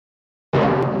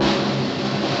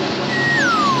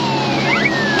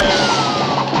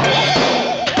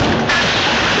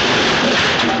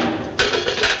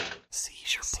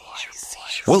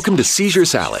Welcome to Seizure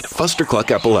Salad,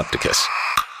 Fustercluck Epilepticus.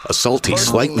 A salty,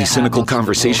 slightly cynical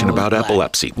conversation about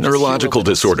epilepsy, neurological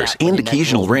disorders, and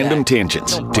occasional random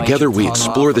tangents. Together we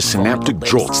explore the synaptic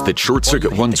jolts that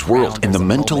short-circuit one's world and the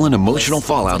mental and emotional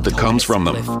fallout that comes from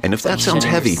them. And if that sounds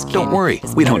heavy, don't worry,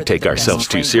 we don't take ourselves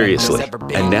too seriously.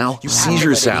 And now,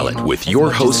 Seizure Salad with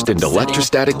your host and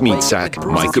electrostatic meat sack,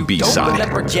 Micah B-Side.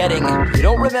 Welcome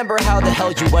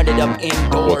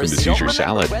to Seizure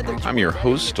Salad. I'm your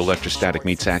host, electrostatic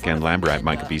meat sack and lab rat,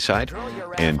 Micah B-Side.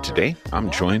 And today, I'm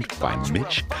joined by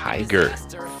Mitch Kiger,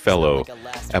 fellow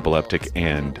epileptic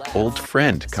and old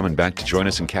friend, coming back to join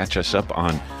us and catch us up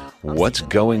on what's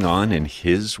going on in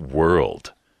his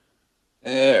world.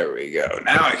 There we go.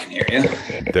 Now I can hear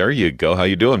you. There you go. How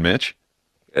you doing, Mitch?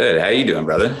 Good. How you doing,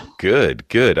 brother? Good.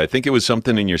 I think it was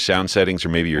something in your sound settings or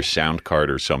maybe your sound card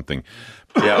or something.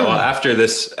 Yeah, well, after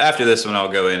this one,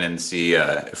 I'll go in and see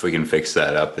if we can fix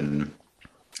that up and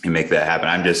make that happen.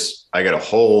 I got a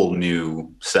whole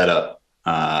new setup.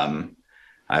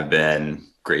 I've been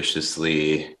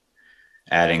graciously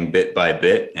adding bit by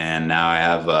bit, and now I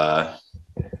have I'll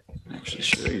actually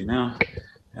show you now.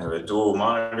 I have a dual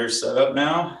monitor set up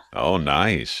now. Oh,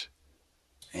 nice.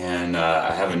 And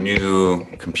I have a new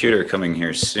computer coming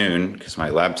here soon because my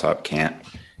laptop can't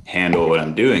handle what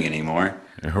I'm doing anymore.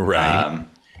 Right.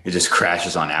 It just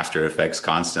crashes on After Effects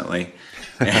constantly.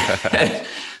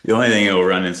 The only thing it will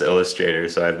run is Illustrator.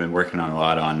 So I've been working on a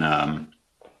lot on,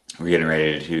 we're getting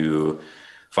ready to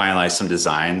finalize some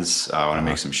designs. I want to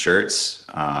make some shirts,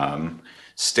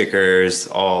 stickers,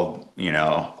 all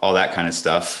that kind of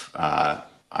stuff.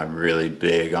 I'm really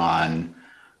big on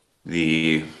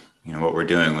what we're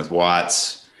doing with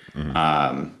Watts.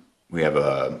 Mm-hmm. We have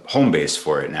a home base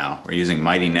for it now. We're using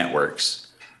Mighty Networks.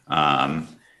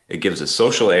 It gives a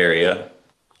social area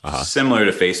similar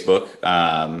to Facebook,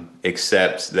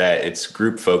 except that it's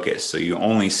group focused. So you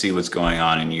only see what's going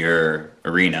on in your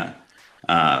arena.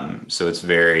 So it's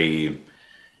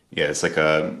it's like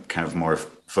a kind of more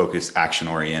focused, action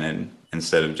oriented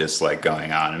instead of just like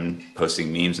going on and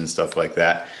posting memes and stuff like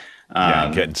that.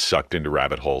 Getting sucked into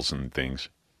rabbit holes and things.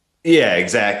 Yeah,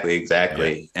 exactly.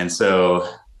 Yeah. And so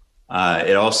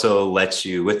it also lets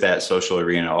you, with that social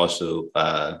arena, also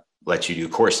lets you do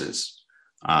courses.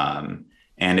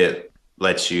 And it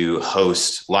lets you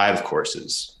host live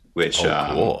courses, which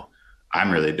cool.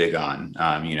 I'm really big on,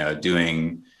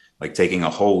 doing like taking a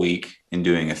whole week and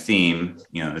doing a theme,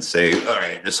 and say, all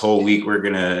right, this whole week, we're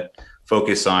going to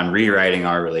focus on rewriting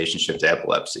our relationship to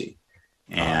epilepsy.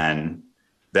 And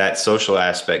that social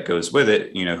aspect goes with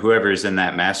it. Whoever's in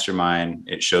that mastermind,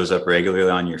 it shows up regularly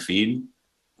on your feed.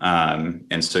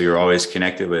 And so you're always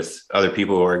connected with other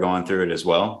people who are going through it as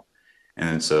well.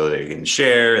 And so they can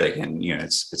share, they can,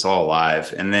 it's all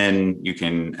live. And then you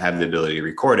can have the ability to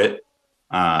record it.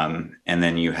 And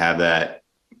then you have that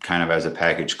kind of as a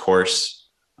package course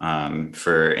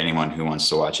for anyone who wants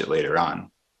to watch it later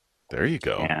on. There you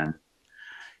go. And,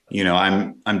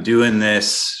 I'm doing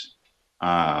this,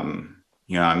 I'm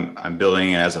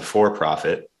building it as a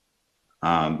for-profit,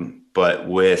 but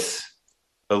with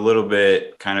a little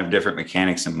bit kind of different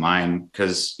mechanics in mind,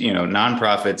 because,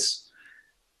 nonprofits,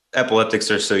 epileptics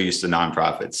are so used to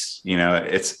nonprofits,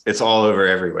 it's all over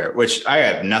everywhere, which I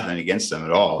have nothing against them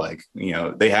at all. Like,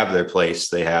 they have their place,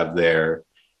 they have their,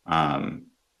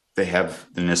 they have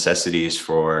the necessities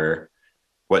for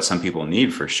what some people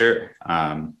need for sure.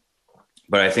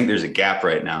 But I think there's a gap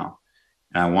right now,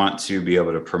 and I want to be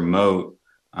able to promote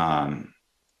kind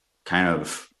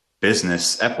of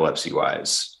business epilepsy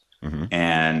wise,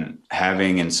 and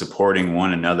having and supporting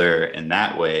one another in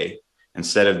that way.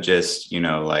 Instead of just,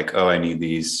 like, oh, I need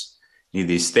these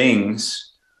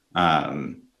things,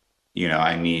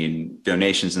 I need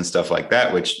donations and stuff like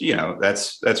that, which,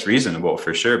 that's reasonable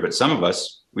for sure. But some of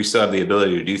us, we still have the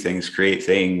ability to do things, create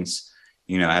things,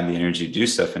 have the energy to do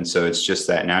stuff. And so it's just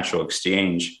that natural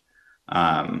exchange.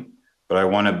 But I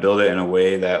want to build it in a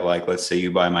way that, like, let's say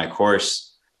you buy my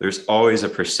course, there's always a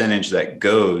percentage that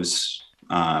goes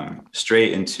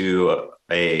straight into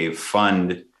a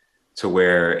fund to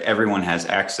where everyone has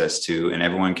access to, and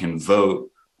everyone can vote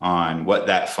on what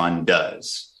that fund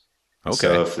does. Okay.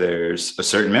 So if there's a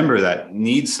certain member that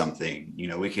needs something,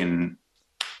 we can,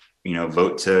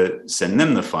 vote to send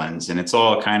them the funds. And it's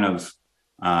all kind of,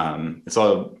 what's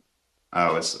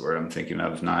the word I'm thinking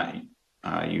of? Not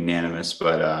unanimous,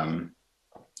 but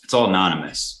it's all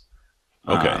anonymous.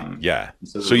 Okay. Yeah.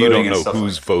 So you don't know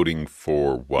who's voting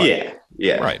for what.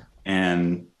 Yeah. Right.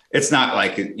 And it's not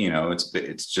like,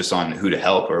 it's just on who to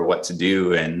help or what to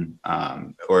do. And,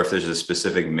 or if there's a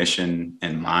specific mission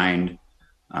in mind.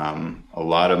 A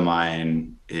lot of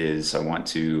mine is I want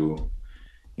to,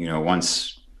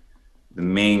 once the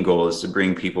main goal is to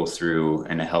bring people through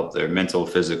and to help their mental,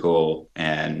 physical,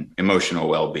 and emotional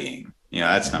well-being.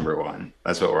 That's number one.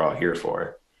 That's what we're all here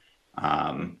for.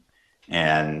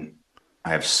 And I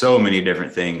have so many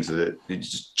different things, that it's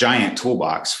just giant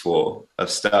toolbox full of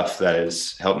stuff that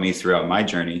has helped me throughout my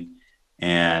journey.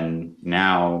 And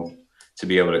now to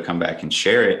be able to come back and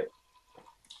share it,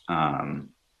 and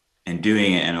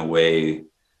doing it in a way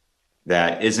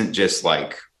that isn't just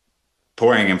like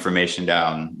pouring information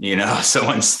down,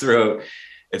 someone's throat.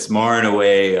 It's more in a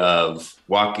way of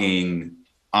walking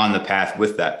on the path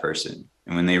with that person.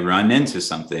 And when they run into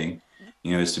something,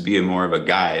 is to be more of a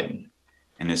guide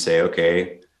and to say,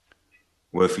 okay,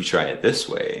 what if you try it this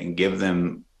way, and give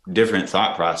them different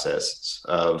thought processes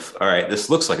of, all right, this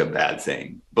looks like a bad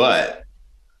thing, but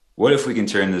what if we can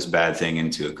turn this bad thing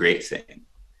into a great thing?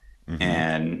 Mm-hmm.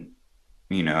 And,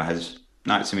 has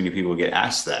not so many people get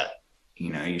asked that.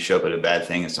 You show up at a bad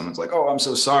thing and someone's like, oh, I'm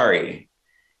so sorry.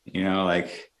 Yeah,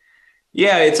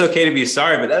 it's okay to be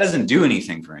sorry, but that doesn't do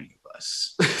anything for any of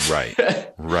us.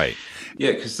 Right. Right.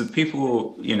 Yeah. Cause the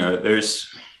people, there's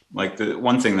like the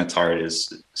one thing that's hard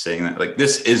is saying that like,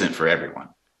 this isn't for everyone,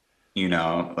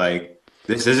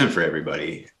 this isn't for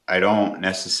everybody. I don't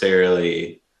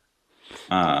necessarily,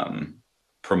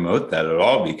 promote that at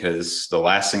all, because the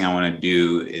last thing I want to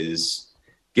do is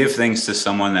give things to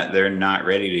someone that they're not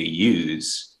ready to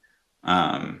use.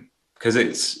 Cause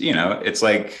it's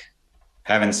like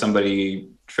having somebody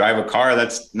drive a car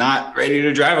that's not ready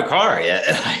to drive a car yet.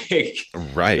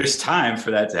 Right. There's time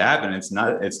for that to happen. It's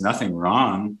nothing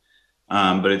wrong.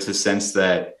 But it's a sense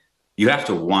that you have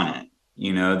to want it.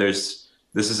 This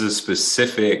is a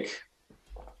specific,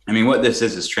 what this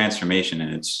is transformation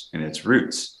in its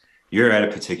roots. You're at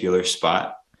a particular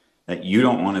spot that you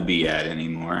don't want to be at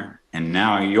anymore. And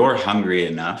now you're hungry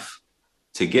enough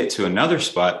to get to another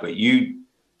spot, but you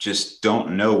just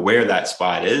don't know where that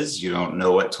spot is. You don't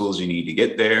know what tools you need to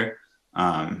get there.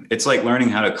 It's like learning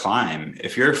how to climb.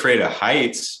 If you're afraid of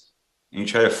heights and you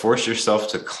try to force yourself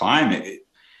to climb it,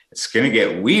 it's going to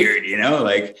get weird,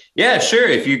 yeah, sure.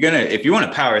 If you want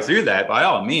to power through that, by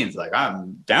all means,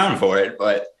 I'm down for it,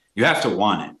 but you have to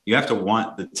want it. You have to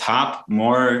want the top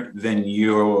more than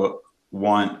you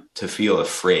want to feel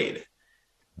afraid.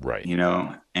 Right.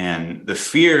 And the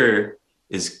fear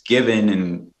is given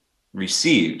and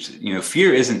received.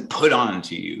 Fear isn't put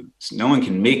onto you. So no one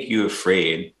can make you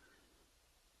afraid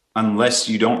unless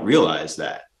you don't realize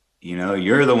that,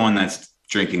 you're the one that's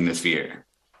drinking the fear.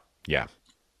 Yeah.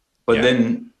 But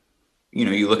then,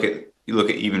 you look at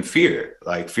even fear,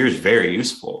 fear is very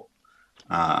useful.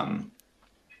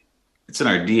 It's in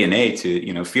our DNA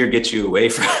to, fear gets you away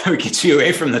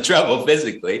from the trouble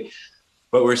physically.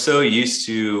 But we're so used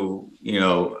to,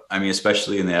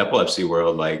 especially in the epilepsy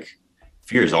world,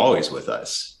 fear is always with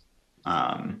us.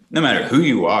 No matter who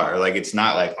you are, it's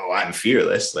not like, oh, I'm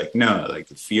fearless. No,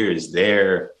 the fear is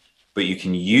there, but you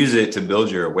can use it to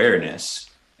build your awareness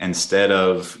instead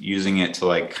of using it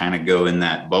to kind of go in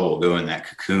that bubble, go in that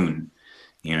cocoon.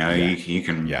 You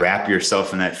can wrap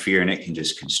yourself in that fear and it can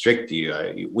just constrict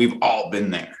you. We've all been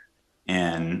there,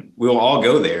 and we'll all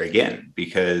go there again,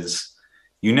 because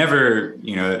you never,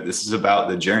 this is about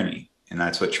the journey, and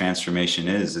that's what transformation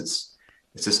is. It's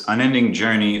this unending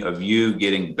journey of you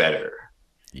getting better.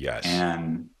 Yes.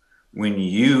 And when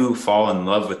you fall in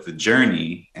love with the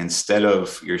journey, instead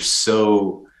of you're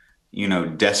so,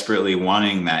 desperately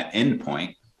wanting that end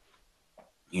point,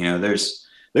 there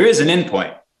is an end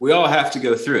point. We all have to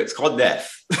go through it. It's called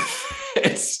death.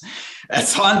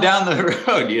 That's on down the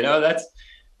road.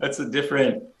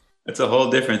 That's a whole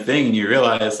different thing. And you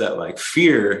realize that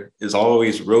fear is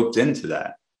always roped into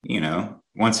that,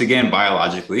 once again,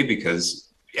 biologically,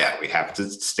 because we have to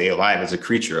stay alive as a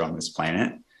creature on this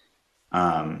planet.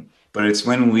 But it's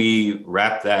when we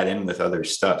wrap that in with other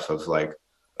stuff of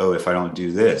oh, if I don't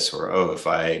do this, or, oh, if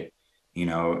I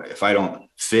don't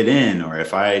fit in, or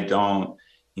if I don't,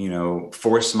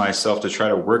 force myself to try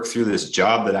to work through this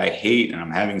job that I hate, and I'm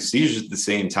having seizures at the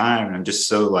same time, and I'm just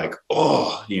so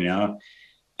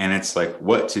and it's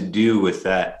what to do with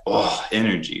that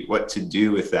energy, what to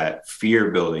do with that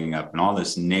fear building up and all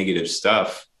this negative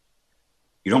stuff.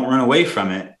 You don't run away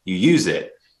from it, you use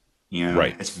it.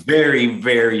 Right. It's very,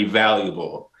 very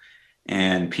valuable,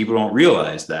 and people don't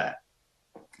realize that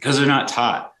because they're not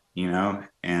taught,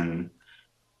 and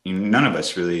none of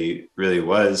us really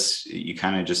was. You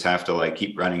kind of just have to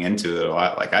keep running into it a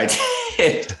lot, like I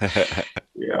did.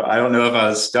 I don't know if I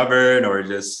was stubborn or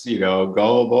just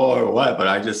gullible or what, but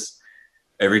I just,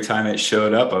 every time it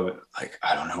showed up, I was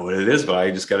I don't know what it is, but I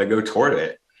just got to go toward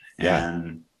it. Yeah.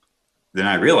 And then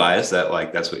I realized that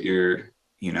that's what you're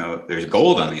there's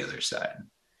gold on the other side.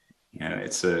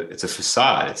 It's a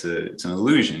facade. It's an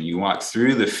illusion. You walk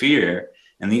through the fear,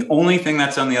 and the only thing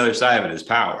that's on the other side of it is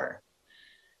power.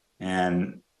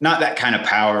 And not that kind of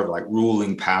power, like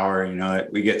ruling power,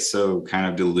 that we get so kind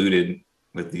of diluted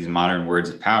with these modern words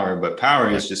of power. But power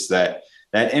is just that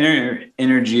inner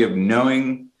energy of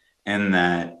knowing, and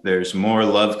that there's more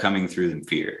love coming through than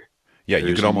fear. Yeah,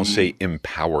 you could almost say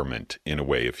empowerment in a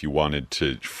way if you wanted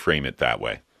to frame it that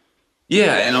way.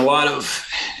 Yeah, and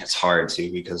it's hard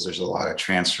too, because there's a lot of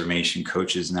transformation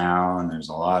coaches now, and there's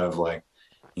a lot of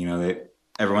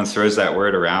everyone throws that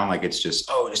word around like it's just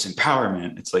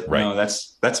empowerment. It's like, right. No,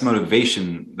 that's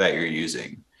motivation that you're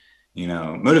using.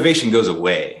 Motivation goes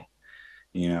away.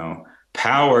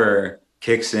 Power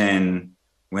kicks in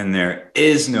when there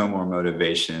is no more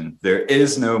motivation, there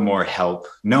is no more help.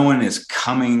 No one is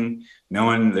coming.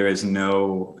 There's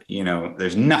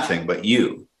nothing but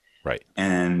you. Right.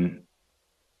 And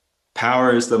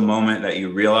power is the moment that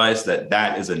you realize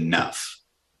that is enough.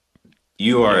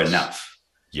 You are enough.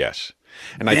 Yes.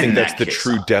 And I think that's the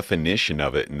true definition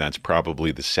of it. And that's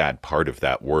probably the sad part of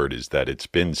that word, is that it's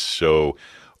been so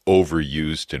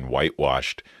overused and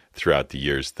whitewashed throughout the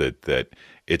years that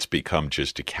it's become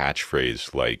just a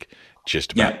catchphrase, like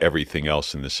just about everything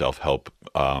else in the self-help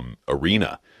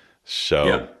arena.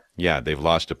 So they've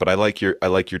lost it. But I like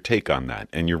your take on that.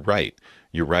 And you're right.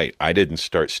 I didn't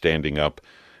start standing up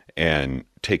and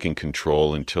taking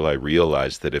control until I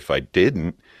realized that if I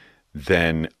didn't,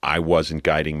 then I wasn't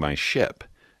guiding my ship.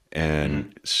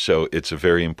 And so it's a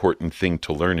very important thing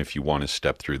to learn if you want to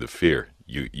step through the fear.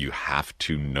 You have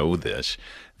to know this,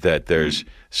 that there's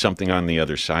something on the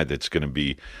other side that's going to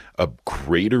be a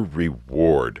greater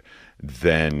reward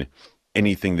than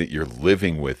anything that you're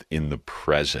living with in the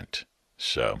present.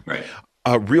 So, right.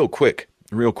 Real quick,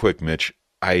 Mitch,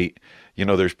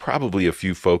 there's probably a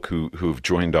few folk who've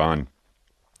joined on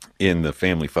in the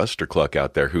Family Fustercluck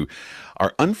out there who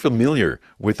are unfamiliar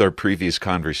with our previous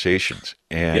conversations.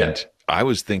 And I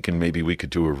was thinking maybe we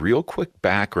could do a real quick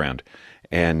background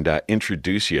and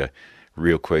introduce you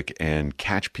real quick and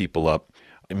catch people up.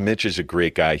 Mitch is a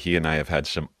great guy. He and I have had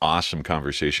some awesome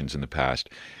conversations in the past.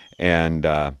 And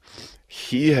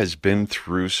he has been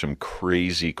through some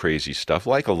crazy, crazy stuff,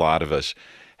 like a lot of us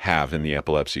have in the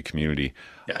epilepsy community.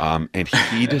 Yeah. And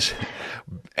he does,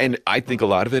 and I think a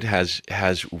lot of it has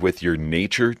with your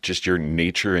nature, just your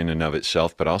nature in and of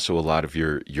itself, but also a lot of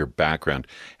your background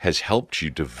has helped you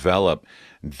develop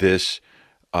this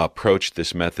approach,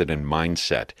 this method and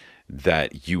mindset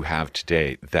that you have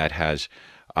today that has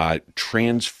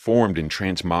transformed and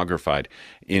transmogrified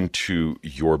into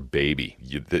your baby,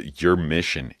 your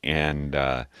mission. And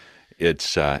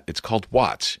it's called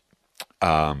Watts.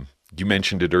 You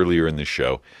mentioned it earlier in the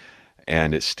show,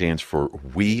 and it stands for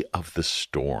We of the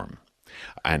Storm.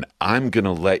 And I'm going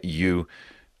to let you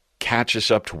catch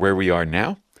us up to where we are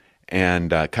now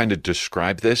and kind of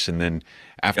describe this. And then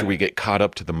after we get caught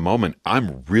up to the moment,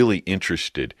 I'm really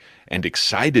interested and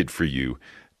excited for you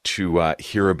to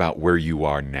hear about where you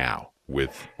are now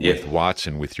with Watts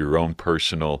and with your own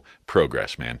personal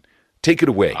progress, man. Take it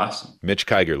away. Awesome. Mitch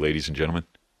Kiger, ladies and gentlemen.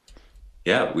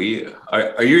 Yeah,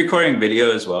 are you recording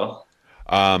video as well?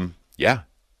 Yeah,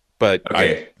 but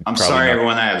okay. I'm sorry,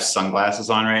 everyone that has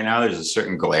sunglasses on right now. There's a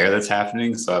certain glare that's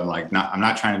happening, so I'm like, I'm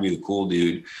not trying to be the cool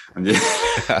dude. I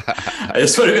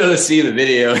just want to be able to see the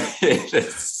video. The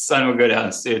sun will go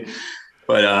down soon.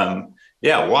 But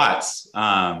Watts.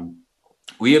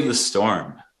 We of the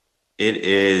Storm. It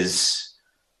is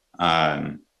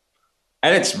at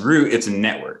its root, it's a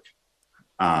network.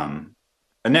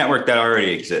 A network that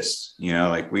already exists,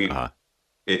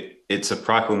 it's a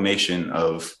proclamation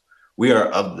of we are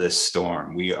of this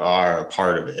storm. We are a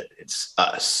part of it. It's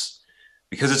us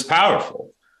because it's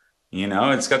powerful.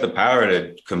 It's got the power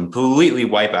to completely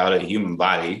wipe out a human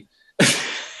body.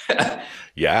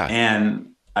 Yeah.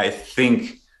 And I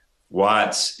think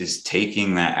Watts is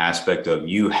taking that aspect of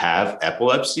you have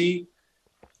epilepsy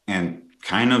and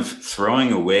kind of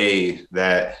throwing away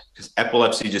that, because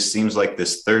epilepsy just seems like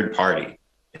this third party.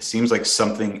 It seems like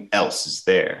something else is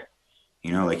there,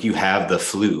 like you have the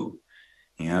flu,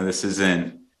 this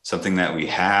isn't something that we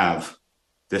have.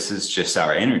 This is just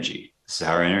our energy. This is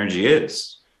how our energy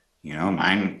is.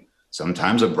 Mine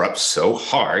sometimes erupts so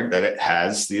hard that it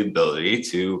has the ability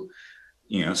to,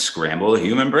 scramble a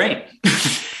human brain.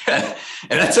 And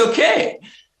that's okay.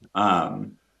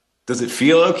 Does it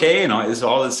feel okay? And is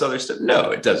all this other stuff?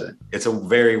 No, it doesn't. It's a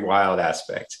very wild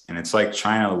aspect. And it's like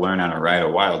trying to learn how to ride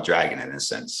a wild dragon in a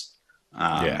sense.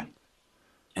 And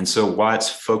so Watts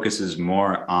focuses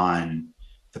more on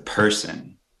the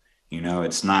person.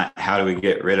 It's not how do we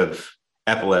get rid of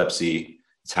epilepsy.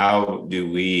 It's how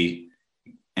do we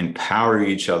empower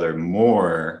each other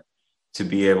more to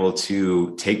be able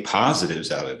to take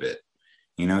positives out of it.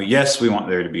 You know, yes, we want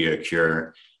there to be a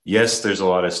cure. Yes, there's a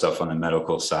lot of stuff on the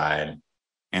medical side.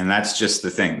 And that's just the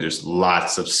thing. There's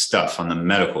lots of stuff on the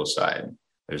medical side.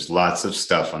 There's lots of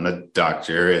stuff on the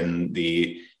doctor and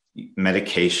the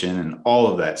medication and all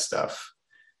of that stuff.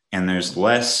 And there's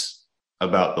less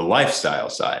about the lifestyle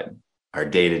side, our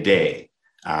day-to-day,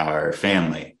 our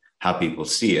family, how people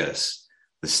see us,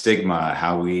 the stigma,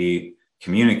 how we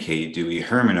communicate. Do we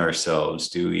hermit ourselves?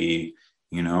 Do we,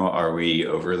 you know, are we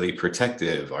overly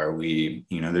protective? Are we,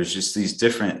 you know, there's just these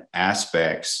different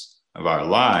aspects of our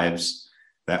lives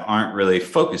that aren't really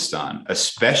focused on,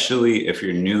 especially if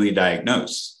you're newly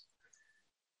diagnosed.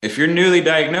 If you're newly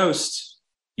diagnosed,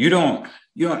 you don't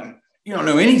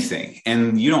know anything,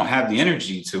 and you don't have the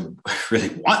energy to really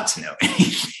want to know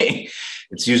anything.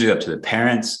 It's usually up to the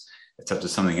parents. It's up to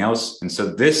something else. And so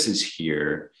this is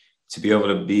here to be able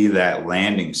to be that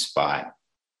landing spot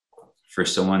for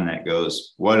someone that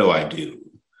goes, what do I do?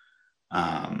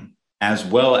 As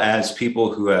well as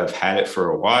people who have had it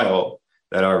for a while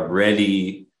that are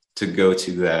ready to go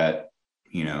to that,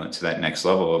 you know, to that next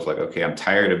level of like, okay, I'm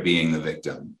tired of being the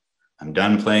victim. I'm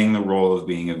done playing the role of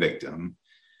being a victim.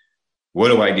 What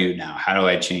do I do now? How do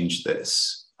I change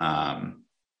this? And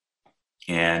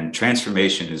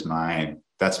transformation is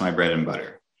that's my bread and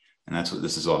butter. And that's what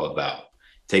this is all about.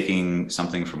 Taking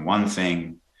something from one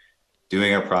thing,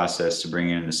 doing a process to bring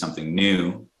it into something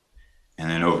new, and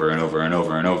then over and over and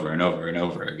over and over and over and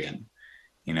over again.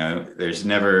 You know, there's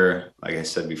never, like I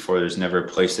said before, there's never a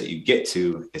place that you get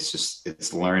to.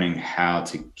 It's learning how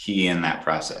to key in that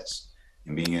process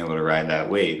and being able to ride that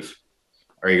wave.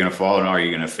 Are you going to fall and are you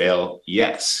going to fail?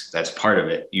 Yes, that's part of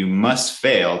it. You must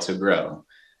fail to grow.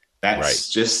 That's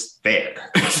just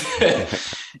there.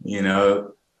 You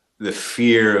know, the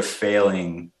fear of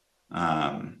failing,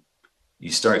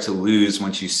 you start to lose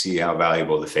once you see how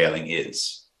valuable the failing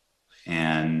is.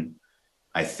 And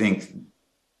I think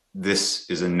this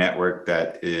is a network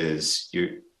that is,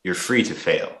 you're free to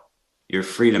fail. You're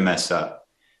free to mess up.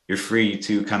 You're free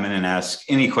to come in and ask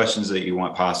any questions that you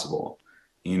want possible,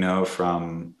 you know,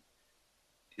 from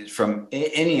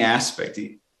any aspect.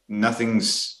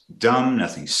 Nothing's dumb,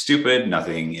 nothing's stupid,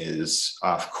 nothing is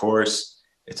off course.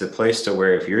 It's a place to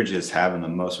where if you're just having the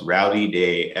most rowdy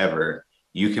day ever,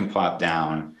 you can plop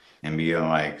down and be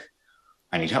like,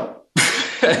 I need help.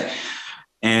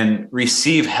 And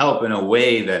receive help in a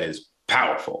way that is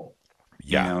powerful.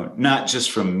 Yeah. You know, not just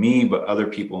from me, but other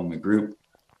people in the group,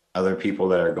 other people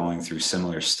that are going through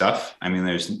similar stuff. I mean,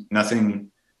 there's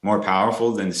nothing more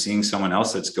powerful than seeing someone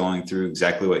else that's going through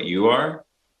exactly what you are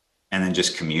and then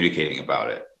just communicating about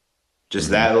it.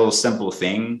 Just that little simple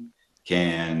thing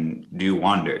can do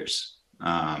wonders.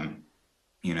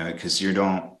 You know, because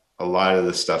a lot of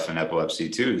the stuff in epilepsy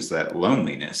too is that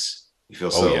loneliness. You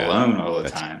feel so alone all the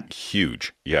time.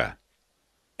 Huge. Yeah.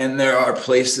 And there are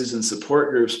places and support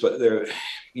groups, but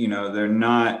they're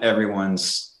not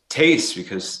everyone's taste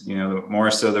because, you know, more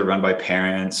so they're run by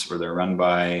parents or they're run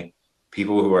by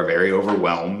people who are very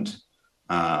overwhelmed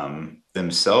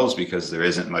themselves because there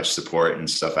isn't much support and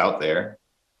stuff out there.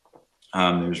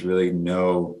 There's really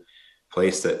no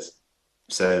place that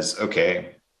says,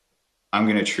 okay, I'm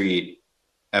going to treat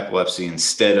epilepsy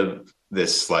instead of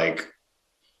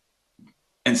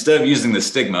using the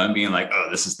stigma and being like, oh,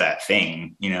 this is that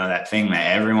thing, you know, that thing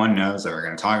that everyone knows that we're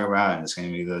going to talk about and it's going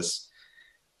to be this.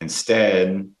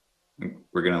 Instead,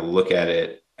 we're going to look at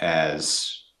it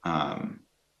as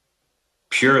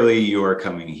purely you are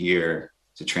coming here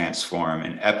to transform,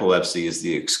 and epilepsy is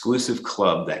the exclusive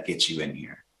club that gets you in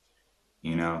here.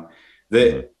 You know,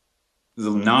 the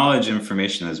knowledge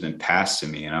information has been passed to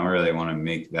me, and I really want to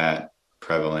make that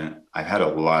prevalent. I've had a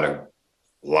lot of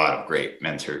great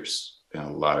mentors and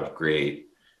a lot of great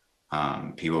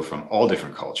people from all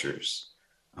different cultures,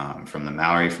 from the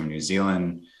Maori from New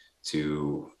Zealand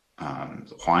to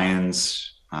the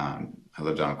Hawaiians. I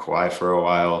lived on Kauai for a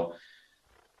while,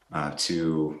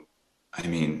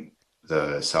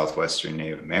 the Southwestern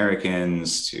Native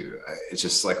Americans it's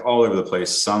just like all over the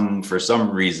place. For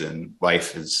some reason,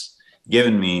 life has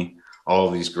given me all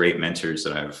of these great mentors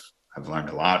that I've learned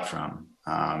a lot from.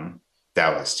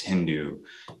 Taoist, Hindu,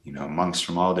 you know, monks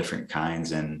from all different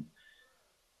kinds. And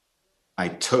I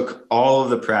took all of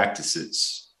the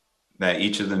practices that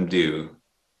each of them do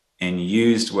and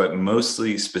used what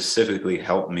mostly specifically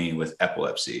helped me with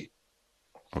epilepsy.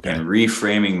 Okay. And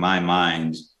reframing my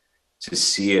mind to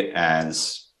see it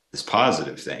as this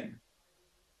positive thing.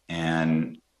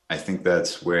 And I think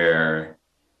that's where,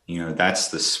 you know, that's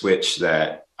the switch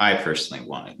that I personally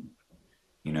wanted.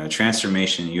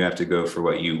 Transformation, you have to go for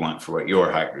what you want, for what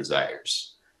your heart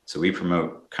desires. So we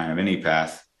promote kind of any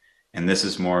path. And this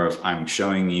is more of, I'm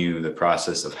showing you the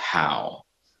process of how.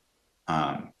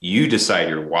 You decide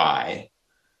your why.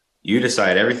 You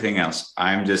decide everything else.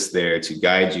 I'm just there to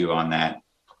guide you on that,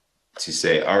 to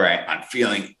say, all right, I'm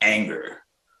feeling anger.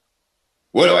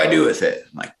 What do I do with it?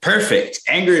 I'm like, perfect.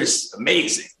 Anger is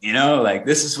amazing. Like,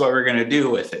 this is what we're going to do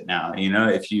with it now.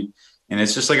 And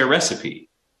it's just like a recipe.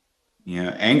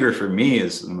 Anger for me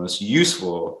is the most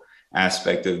useful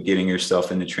aspect of getting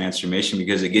yourself into transformation,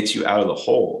 because it gets you out of the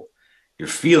hole. You're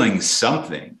feeling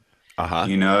something.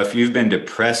 If you've been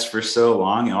depressed for so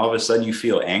long and all of a sudden you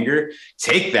feel anger,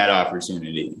 take that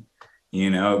opportunity,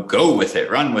 go with it,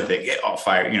 run with it, get all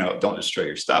fired, don't destroy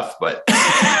your stuff, but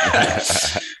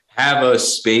have a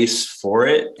space for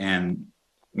it. And,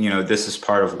 this is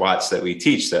part of Watts that we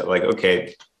teach, that like,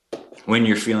 okay, when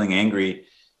you're feeling angry,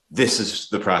 this is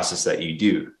the process that you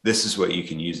do. This is what you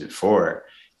can use it for.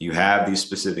 You have these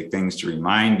specific things to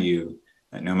remind you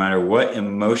that no matter what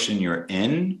emotion you're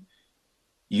in,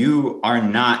 you are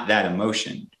not that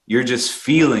emotion. You're just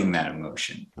feeling that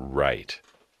emotion. Right.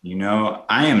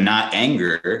 I am not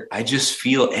anger. I just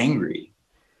feel angry.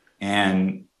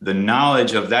 And the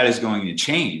knowledge of that is going to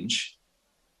change,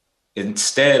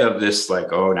 instead of this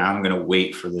like, oh, now I'm going to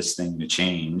wait for this thing to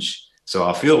change so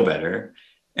I'll feel better.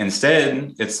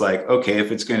 Instead, it's like, okay,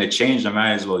 if it's going to change, I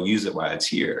might as well use it while it's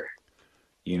here.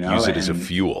 Use it as a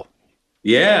fuel.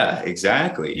 Yeah,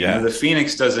 exactly. Yeah. The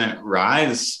phoenix doesn't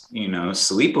rise,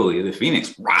 sleepily. The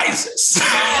phoenix rises.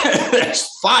 There's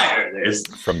fire. There's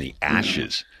from the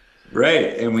ashes.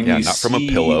 Right. And when not from a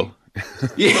pillow.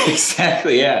 Yeah,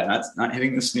 exactly. Yeah. Not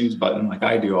hitting the snooze button like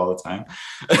I do all the time.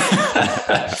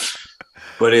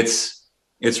 But it's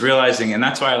realizing, and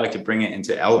that's why I like to bring it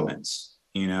into elements.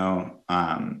 To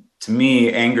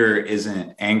me, anger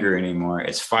isn't anger anymore.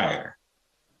 It's fire.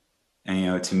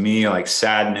 And, to me, like,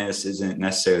 sadness isn't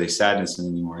necessarily sadness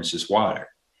anymore. It's just water.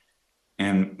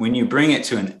 And when you bring it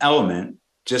to an element,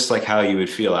 just like how you would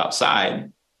feel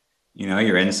outside,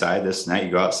 you're inside this night,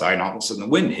 you go outside and all of a sudden the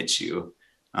wind hits you.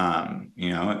 I'm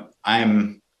not,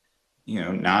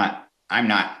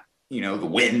 the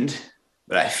wind,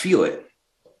 but I feel it.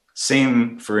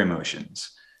 Same for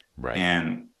emotions. Right.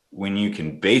 And when you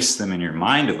can base them in your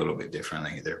mind a little bit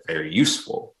differently, they're very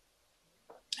useful.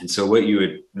 And so what you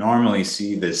would normally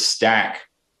see, this stack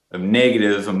of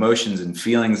negative emotions and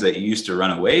feelings that you used to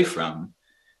run away from,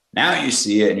 now you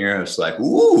see it and you're just like,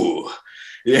 ooh,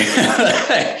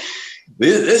 yeah,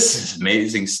 this is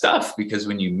amazing stuff. Because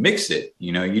when you mix it,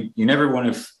 you never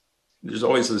want to, there's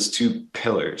always those two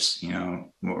pillars,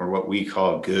 or what we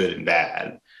call good and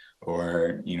bad,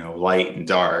 or, light and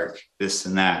dark, this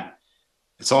and that.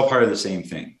 It's all part of the same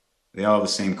thing. They all have the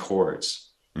same chords.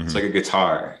 Mm-hmm. It's like a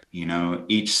guitar,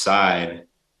 each side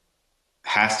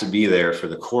has to be there for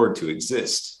the chord to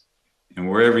exist. And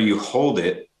wherever you hold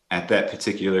it at that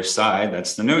particular side,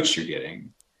 that's the notes you're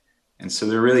getting. And so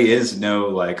there really is no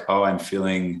like, oh, I'm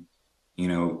feeling,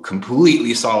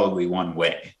 completely solidly one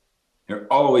way. They're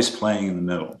always playing in the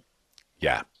middle.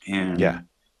 Yeah. And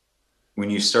when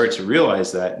you start to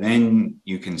realize that, then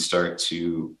you can start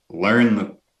to learn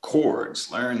the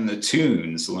chords, learn the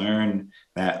tunes, learn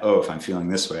that, oh, if I'm feeling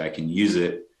this way, I can use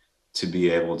it to be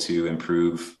able to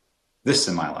improve this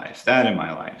in my life, that in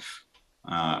my life,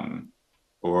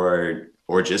 or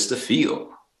just to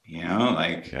feel,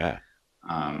 I've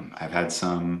had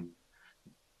some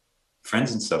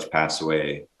friends and stuff pass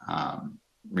away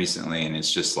recently, and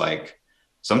it's just like,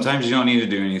 sometimes you don't need to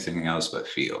do anything else but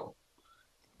feel,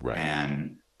 right,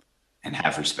 and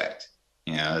have respect.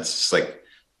 It's just like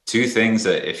two things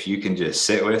that if you can just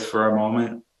sit with for a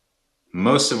moment,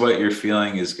 most of what you're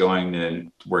feeling is going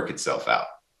to work itself out.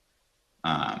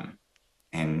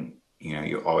 And,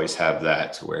 you always have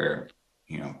that to where,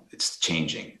 it's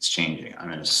changing.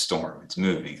 I'm in a storm. It's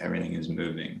moving. Everything is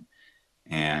moving.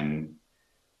 And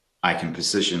I can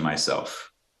position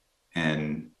myself.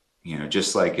 And,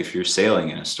 just like if you're sailing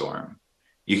in a storm,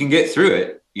 you can get through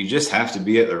it. You just have to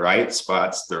be at the right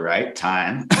spots, the right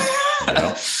time.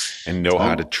 And know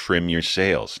how to trim your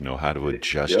sails, know how to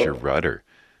adjust your rudder.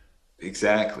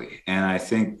 Exactly. And I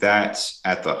think that's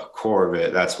at the core of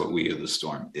it. That's what We Are the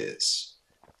Storm is.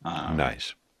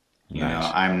 Nice.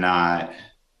 I'm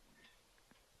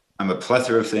a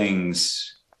plethora of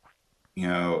things,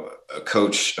 a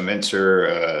coach, a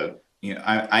mentor,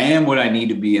 I am what I need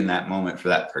to be in that moment for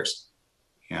that person.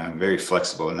 I'm very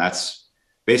flexible, and that's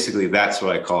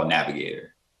what I call a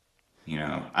navigator.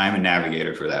 I'm a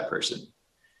navigator for that person.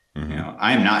 Mm-hmm.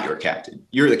 I'm not your captain.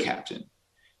 You're the captain.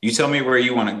 You tell me where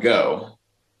you want to go,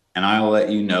 and I'll let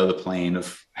you know the plane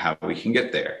of how we can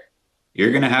get there.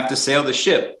 You're going to have to sail the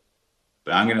ship,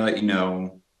 but I'm going to let you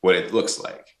know what it looks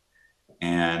like.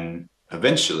 And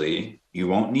eventually you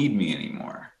won't need me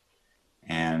anymore.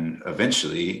 And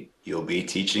eventually you'll be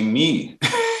teaching me.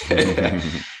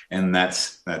 And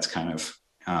that's kind of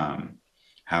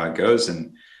how it goes.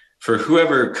 And for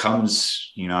whoever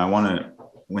comes, I want to,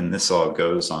 when this all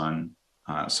goes on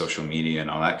social media and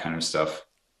all that kind of stuff,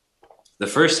 the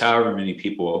first however many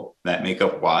people that make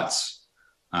up Watts,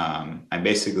 I'm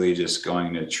basically just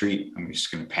going to I'm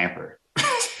just going to pamper.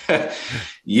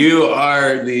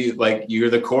 You're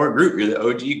the core group, you're the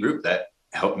OG group that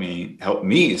help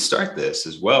me start this,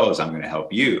 as well as I'm going to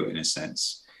help you in a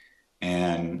sense.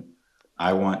 And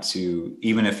I want to,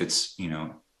 even if it's,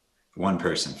 one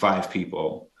person, 5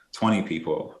 people, 20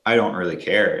 people, I don't really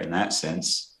care in that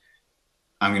sense.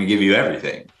 I'm going to give you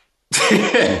everything.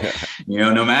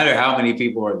 No matter how many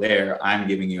people are there, I'm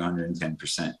giving you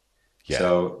 110%. Yeah.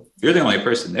 So you're the only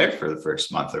person there for the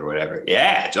first month or whatever.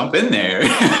 Yeah, jump in there.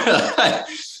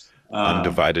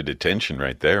 Undivided attention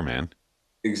right there, man.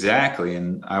 Exactly.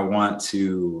 And I want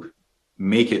to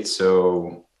make it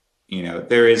so,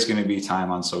 there is going to be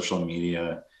time on social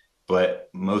media, but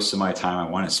most of my time I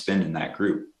want to spend in that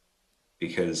group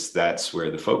because that's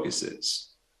where the focus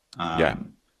is.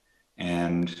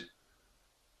 And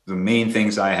the main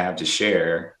things I have to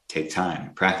share take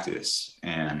time, practice,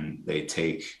 and they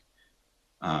take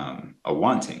a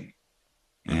wanting.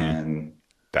 Mm-hmm. And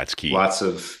that's key. Lots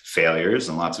of failures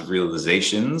and lots of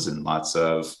realizations and lots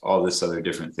of all this other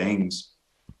different things.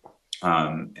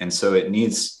 And so it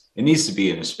needs to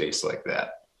be in a space like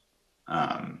that.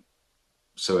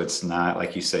 So it's not,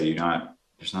 like you said,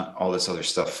 there's not all this other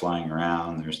stuff flying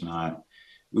around. There's not,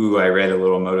 ooh, I read a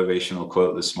little motivational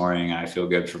quote this morning. I feel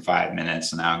good for 5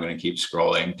 minutes and now I'm going to keep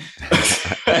scrolling.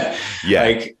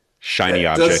 Yeah. Shiny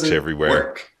objects everywhere.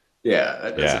 Work. Yeah,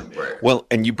 that doesn't work. Well,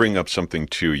 and you bring up something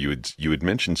too. You had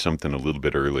mentioned something a little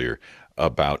bit earlier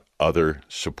about other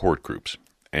support groups,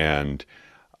 and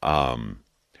I've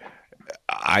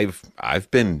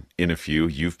been in a few.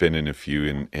 You've been in a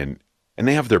few, and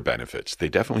they have their benefits. They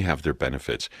definitely have their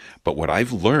benefits. But what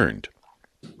I've learned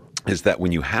is that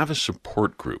when you have a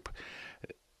support group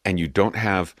and you don't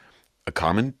have a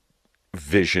common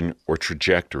vision or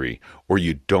trajectory, or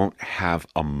you don't have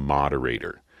a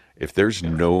moderator, if there's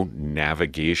no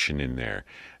navigation in there,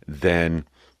 then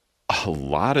a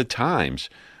lot of times,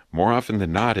 more often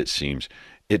than not, it seems,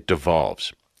 it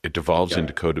devolves. It devolves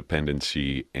into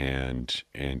codependency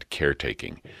and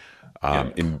caretaking.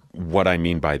 And what I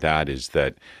mean by that is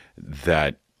that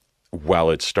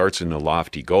while it starts in a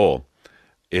lofty goal,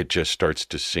 it just starts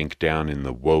to sink down in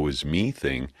the woe is me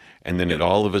thing. And then it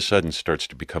all of a sudden starts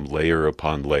to become layer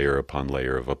upon layer upon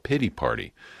layer of a pity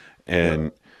party.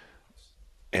 And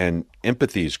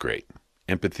empathy is great.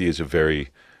 Empathy is a very,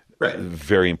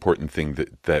 very important thing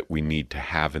that we need to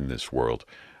have in this world.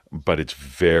 But it's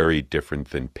very different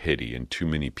than pity, and too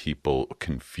many people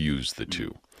confuse the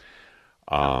two.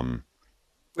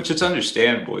 Which it's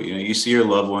understandable. You see your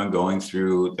loved one going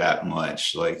through that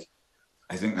much. Like,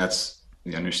 I think that's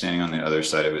the understanding on the other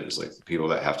side of it is like the people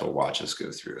that have to watch us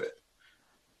go through it.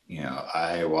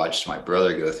 I watched my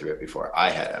brother go through it before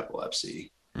I had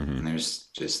epilepsy. Mm-hmm. And there's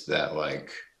just that,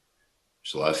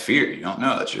 there's a lot of fear. You don't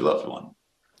know that's your loved one.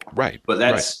 Right. But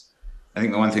I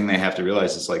think the one thing they have to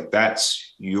realize is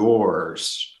that's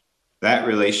yours. That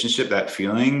relationship, that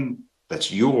feeling,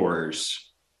 that's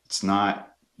yours. It's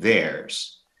not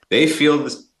theirs. They feel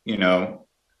this,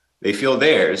 they feel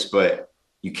theirs, but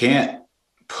you can't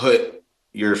put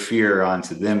your fear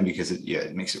onto them because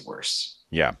it makes it worse.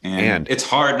 Yeah. And it's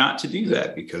hard not to do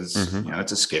that because,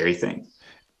 it's a scary thing.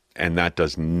 And that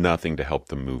does nothing to help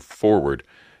them move forward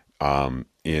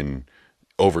in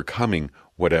overcoming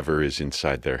whatever is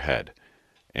inside their head.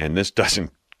 And this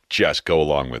doesn't just go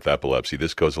along with epilepsy.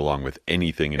 This goes along with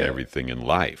anything and everything in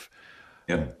life.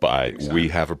 Yeah, but exactly. We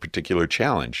have a particular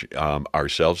challenge,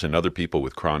 ourselves and other people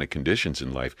with chronic conditions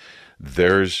in life.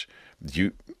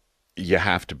 You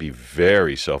have to be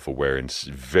very self-aware and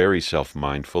very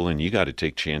self-mindful, and you got to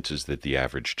take chances that the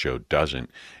average Joe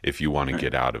doesn't if you want to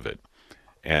get out of it.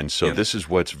 And so this is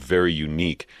what's very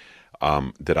unique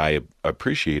that I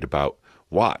appreciate about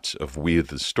Watts of We of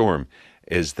the Storm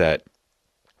is that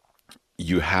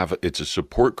it's a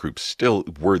support group still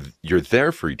where you're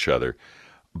there for each other,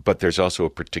 but there's also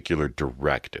a particular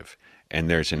directive and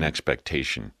there's an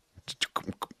expectation.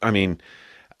 I mean,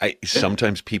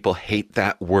 sometimes people hate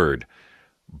that word,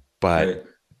 but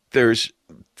there's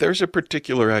a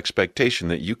particular expectation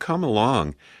that you come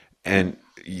along and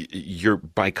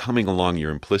by coming along,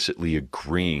 you're implicitly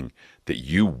agreeing that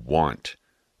you want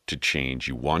to change,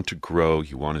 you want to grow,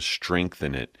 you want to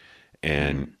strengthen it,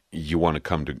 and you want to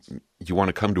come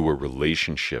to a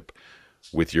relationship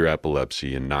with your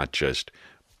epilepsy and not just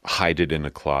hide it in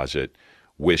a closet,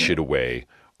 wish it away,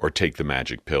 or take the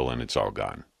magic pill and it's all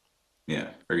gone. Yeah.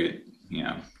 Or get,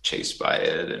 chased by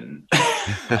it and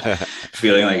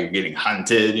feeling like you're getting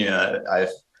hunted.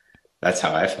 That's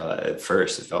how I felt at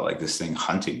first. It felt like this thing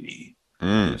hunting me.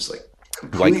 It was like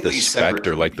completely like the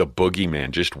specter, like the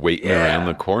boogeyman, just waiting around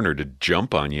the corner to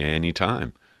jump on you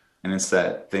anytime. And it's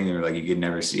that thing where like you could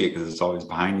never see it because it's always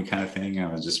behind you kind of thing. And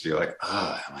I would just be like,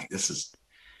 I'm like, this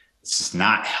is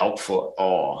not helpful at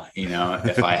all.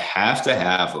 If I have to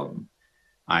have them,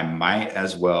 I might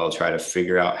as well try to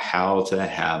figure out how to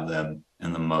have them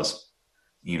in the most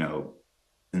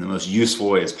useful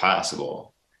way as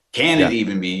possible. Can it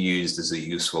even be used as a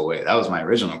useful way? That was my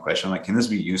original question. I'm like, can this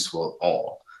be useful at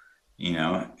all?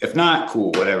 If not,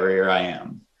 cool, whatever, here I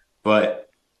am. But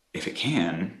if it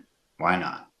can, why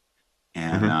not?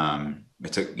 And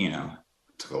it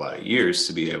took a lot of years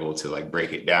to be able to like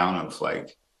break it down of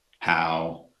like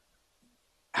how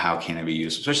can it be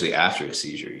used, especially after a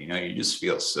seizure. You just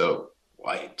feel so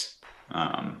wiped.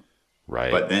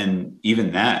 Right. But then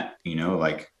even that,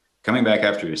 like coming back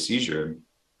after a seizure,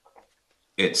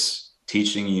 it's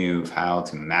teaching you how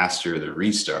to master the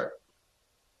restart.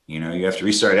 You have to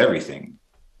restart everything.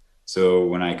 So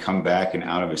when I come back and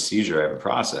out of a seizure, I have a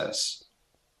process,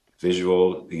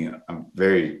 visual, I'm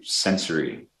very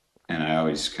sensory. And I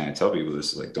always kind of tell people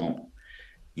this is like,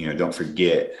 don't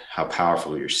forget how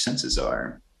powerful your senses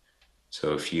are.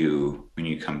 So when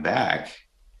you come back,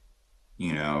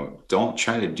 don't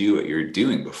try to do what you're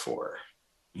doing before,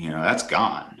 that's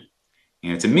gone.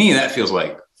 To me, that feels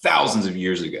like thousands of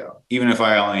years ago, even if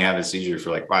I only have a seizure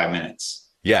for like 5 minutes.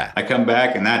 Yeah. I come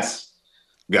back and that's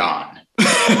gone.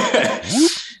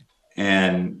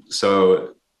 And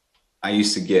so I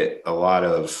used to get a lot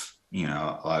of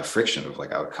friction of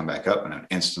like, I would come back up and I'd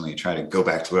instantly try to go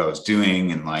back to what I was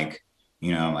doing. And like,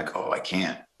 I'm like, I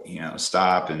can't,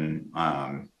 stop. And,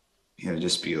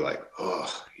 just be like,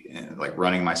 like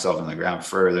running myself in the ground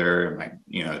further, like,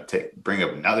 bring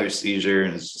up another seizure,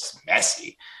 and it's just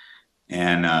messy.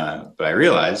 And, but I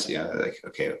realized, like,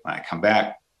 okay, when I come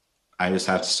back, I just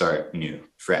have to start new,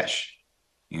 fresh.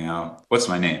 What's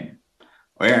my name?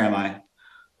 Where am I?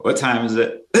 What time is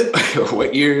it?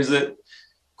 What year is it?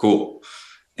 Cool.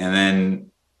 And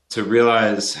then to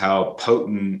realize how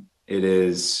potent it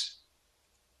is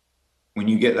when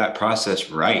you get that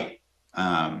process right.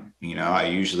 I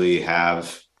usually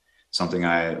have something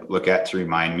I look at to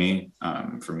remind me.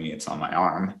 For me, it's on my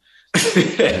arm,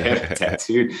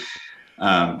 tattooed.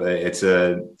 But it's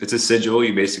a sigil.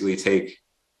 You basically take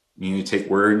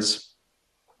words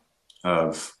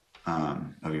of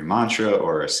your mantra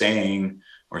or a saying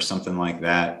or something like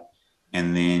that,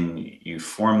 and then you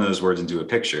form those words into a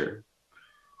picture.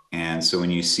 And so when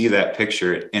you see that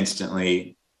picture,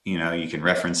 instantly, you can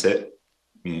reference it.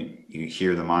 You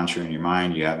hear the mantra in your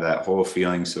mind, you have that whole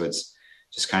feeling. So it's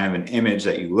just kind of an image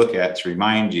that you look at to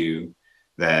remind you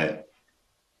that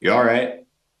you're all right.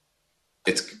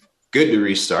 It's good to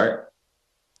restart.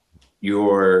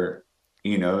 You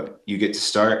get to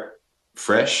start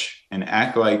fresh and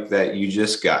act like that you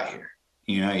just got here.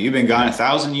 You've been gone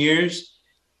 1,000 years,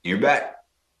 and you're back.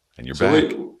 And you're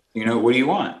back. What do you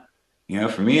want?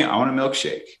 For me, I want a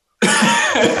milkshake.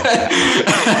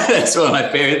 That's one of my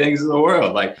favorite things in the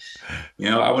world. Like,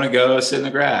 I want to go sit in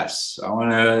the grass. I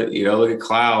want to, look at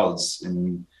clouds,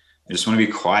 and I just want to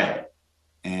be quiet.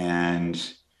 And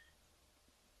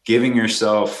giving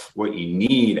yourself what you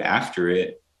need after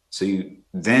it. So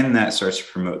then that starts to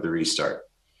promote the restart.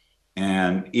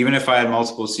 And even if I had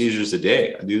multiple seizures a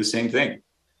day, I do the same thing.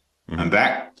 Mm-hmm.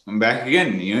 I'm back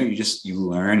again. You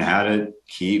learn how to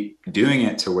keep doing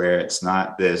it to where it's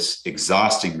not this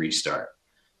exhausting restart.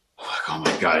 Like, oh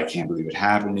my God, I can't believe it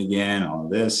happened again. All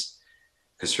of this.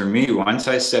 Because for me, once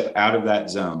I step out of that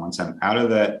zone, once I'm out of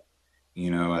that,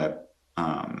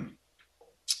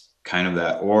 kind of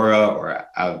that aura or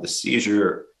out of the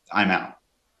seizure, I'm out.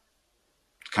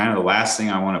 Kind of the last thing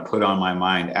I want to put on my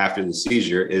mind after the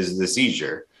seizure is the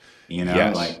seizure.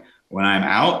 Yes. Like when I'm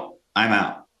out, I'm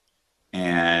out.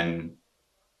 And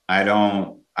I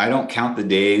don't count the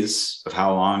days of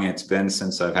how long it's been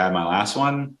since I've had my last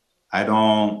one. I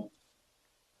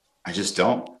just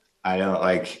don't. I don't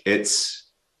like it's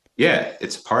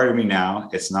part of me now.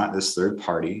 It's not this third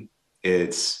party.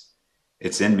 It's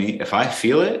in me. If I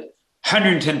feel it,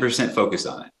 110% focus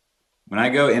on it. When I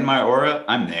go in my aura,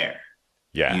 I'm there.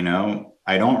 Yeah.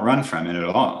 I don't run from it at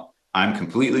all. I'm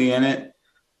completely in it.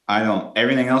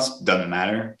 Everything else doesn't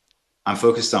matter. I'm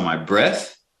focused on my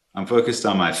breath I'm focused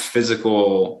on my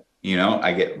physical,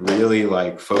 I get really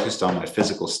like focused on my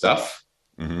physical stuff.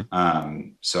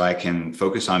 So I can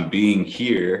focus on being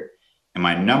here. And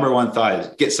my number one thought is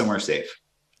get somewhere safe.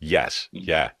 Yes.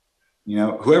 Yeah.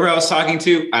 Whoever I was talking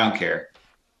to, I don't care.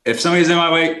 If somebody's in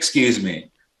my way, excuse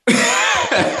me.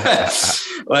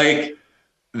 Like,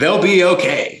 they'll be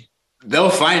okay. They'll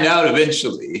find out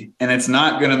eventually, and it's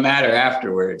not going to matter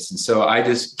afterwards. And so I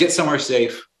just get somewhere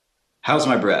safe. How's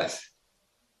my breath?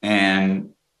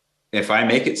 And if I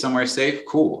make it somewhere safe,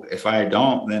 cool. If I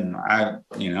don't, then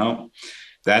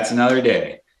that's another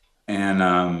day.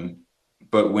 And,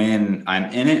 but when I'm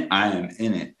in it, I am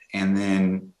in it. And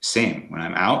then same, when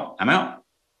I'm out, I'm out.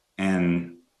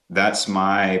 And that's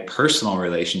my personal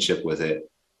relationship with it,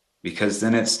 because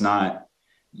then it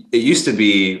used to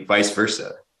be vice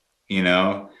versa.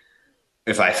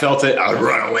 If I felt it, I would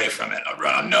run away from it. I'd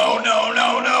run, no.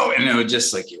 And it would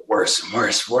just like get worse and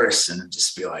worse. And it'd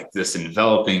just be like this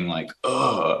enveloping, like,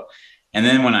 oh. And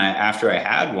then after I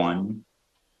had one,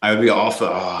 I would be all for,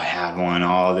 I had one,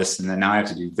 all this, and then now I have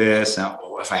to do this. And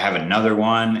if I have another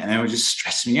one, and it would just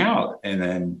stress me out.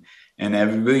 And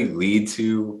everybody lead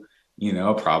to,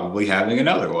 probably having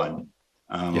another one,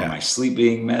 or my sleep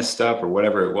being messed up or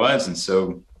whatever it was. And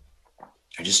so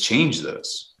I just changed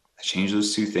those. I changed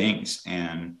those two things,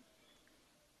 and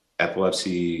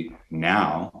epilepsy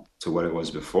now to what it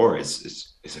was before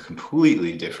is a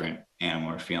completely different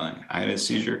animal or feeling. I had a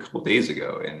seizure a couple of days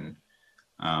ago, and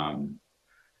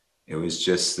it was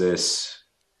just it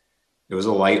was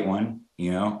a light one,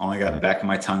 only got the back of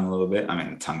my tongue a little bit. I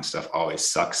mean, the tongue stuff always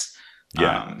sucks.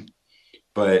 Yeah.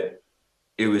 But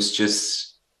it was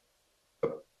just a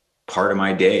part of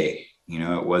my day.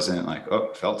 It wasn't like,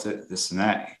 oh, felt it, this and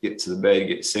that, get to the bed,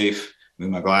 get safe, move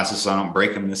my glasses so I don't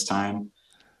break them this time,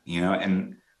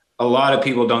 and a lot of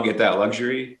people don't get that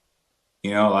luxury. A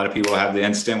lot of people have the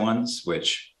instant ones,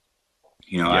 which,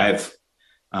 I have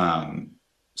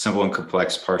simple and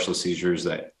complex partial seizures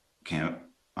that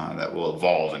that will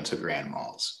evolve into grand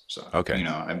mals. So, okay.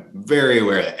 I'm very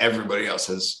aware that everybody else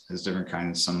has different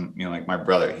kinds. Some, like my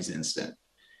brother, he's instant.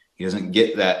 He doesn't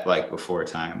get that like before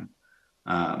time.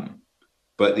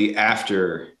 But the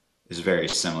after is very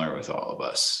similar with all of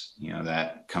us,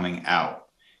 that coming out.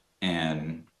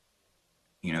 And,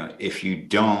 if you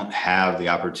don't have the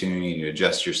opportunity to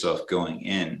adjust yourself going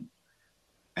in,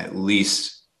 at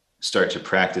least start to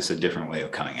practice a different way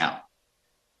of coming out.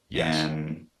 Yes.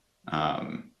 And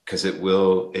because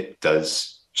it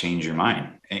does change your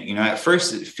mind. And, at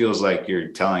first it feels like you're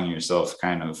telling yourself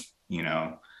kind of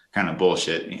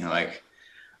bullshit, like,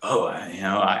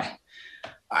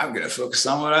 I'm going to focus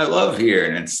on what I love here.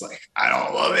 And it's like, I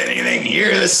don't love anything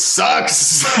here. This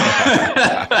sucks.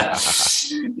 I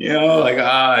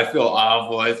feel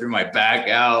awful. I threw my back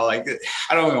out. Like,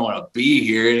 I don't even want to be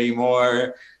here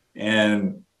anymore.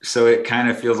 And so it kind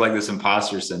of feels like this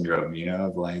imposter syndrome,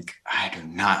 of like, I do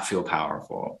not feel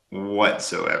powerful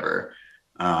whatsoever.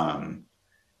 And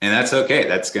that's okay.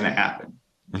 That's going to happen.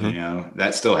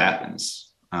 That still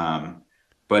happens.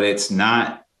 But it's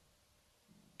not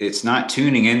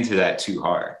tuning into that too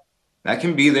hard. That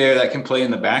can be there. That can play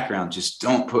in the background. Just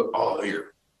don't put all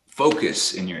your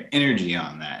focus and your energy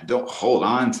on that. Don't hold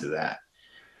on to that.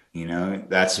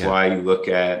 That's why you look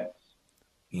at,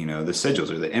 the sigils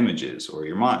or the images or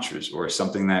your mantras or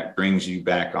something that brings you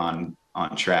back on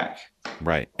track.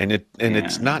 Right. And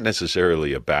it's not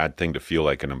necessarily a bad thing to feel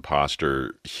like an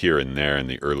imposter here and there in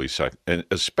the early and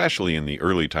especially in the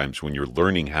early times when you're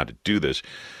learning how to do this.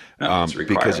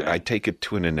 Because I take it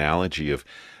to an analogy of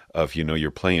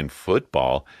you're playing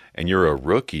football and you're a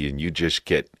rookie and you just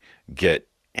get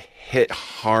hit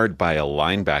hard by a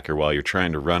linebacker while you're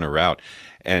trying to run a route,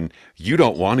 and you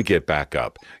don't want to get back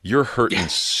up. You're hurting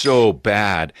so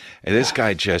bad, and this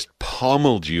guy just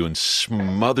pummeled you and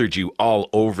smothered you all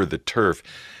over the turf,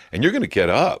 and you're going to get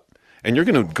up and you're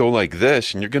going to go like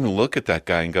this, and you're going to look at that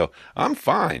guy and go, I'm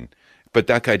fine. But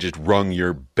that guy just rung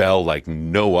your bell like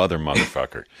no other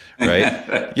motherfucker,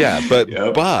 right? Yeah,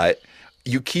 but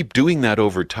you keep doing that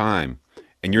over time,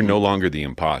 and you're no longer the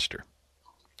imposter.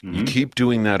 Mm-hmm. You keep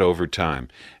doing that over time.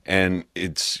 And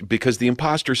it's because the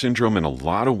imposter syndrome, in a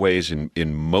lot of ways,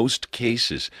 in most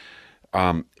cases,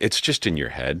 it's just in your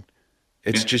head.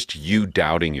 It's just you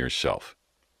doubting yourself.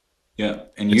 Yeah,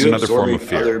 and you absorbing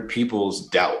other people's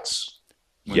doubts.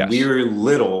 When we were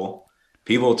little,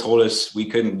 people told us we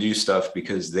couldn't do stuff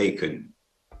because they couldn't,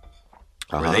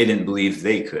 or they didn't believe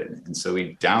they could. And so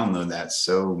we download that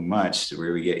so much to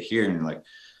where we get here and like,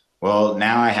 well,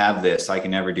 now I have this, I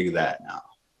can never do that now.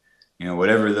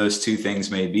 Whatever those two things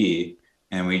may be.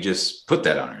 And we just put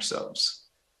that on ourselves.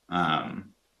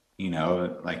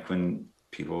 Like when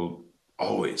people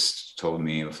always told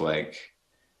me of like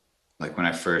when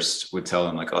I first would tell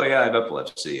them like, oh yeah, I have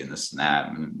epilepsy and this and that,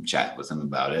 and chat with them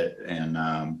about it. And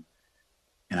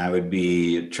I would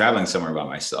be traveling somewhere by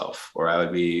myself, or I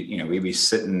would be, you know, we'd be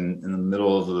sitting in the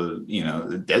middle of the, you know,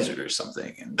 the desert or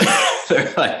something. And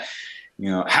they're like, you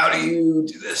know, how do you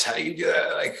do this? How do you do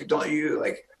that? Like, don't you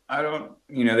like, I don't,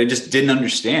 you know, they just didn't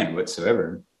understand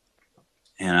whatsoever.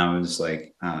 And I was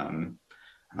like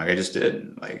I just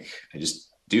did, like, I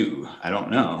just do. I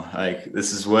don't know. Like,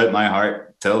 this is what my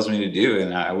heart tells me to do,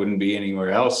 and I wouldn't be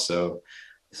anywhere else. So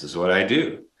this is what I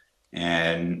do.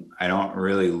 And I don't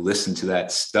really listen to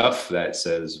that stuff that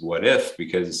says, what if,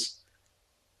 because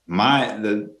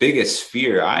the biggest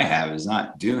fear I have is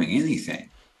not doing anything.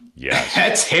 Yes.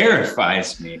 That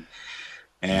terrifies me.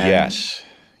 And yes.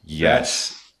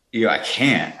 You know,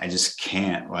 I just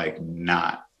can't like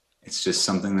not. It's just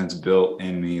something that's built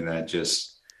in me that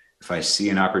just, if I see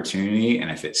an opportunity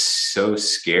and if it's so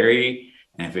scary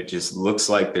and if it just looks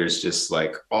like there's just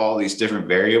like all these different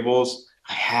variables,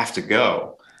 I have to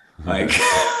go. Like,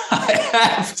 I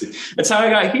have to. That's how I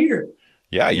got here.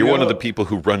 Yeah, you're one of the people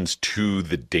who runs to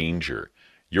the danger.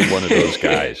 You're one of those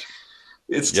guys.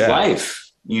 It's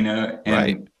life, you know,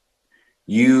 and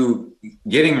you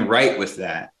getting right with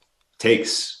that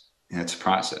takes, it's a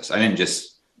process. I didn't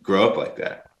just grow up like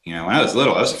that. You know, when I was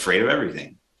little, I was afraid of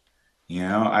everything. You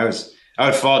know, I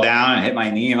would fall down and hit my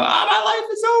knee and go, oh, my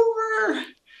life is over.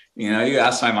 You know, you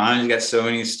ask my mom, she's got so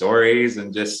many stories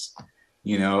and just,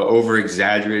 you know, over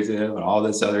exaggerative and all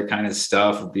this other kind of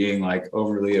stuff of being like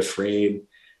overly afraid.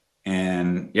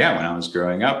 And yeah, when I was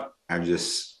growing up, I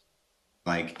just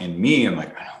like, in me, I'm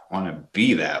like, I don't want to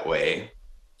be that way.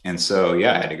 And so,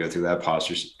 yeah, I had to go through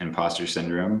that imposter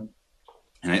syndrome.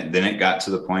 And then it got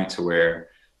to the point to where,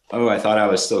 oh, I thought I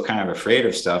was still kind of afraid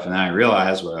of stuff. And then I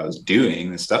realized what I was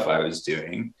doing, the stuff I was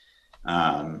doing.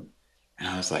 And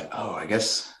I was like, oh, I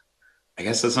guess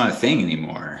that's not a thing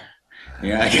anymore.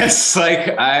 Yeah, I guess like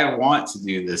I want to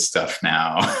do this stuff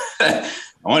now. I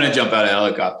want to jump out of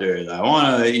helicopters. I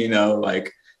want to, you know,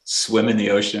 like swim in the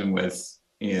ocean with,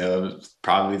 you know,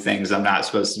 probably things I'm not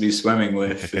supposed to be swimming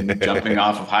with, and jumping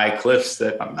off of high cliffs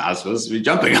that I'm not supposed to be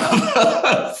jumping off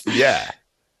of. Yeah.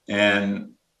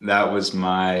 And that was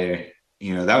my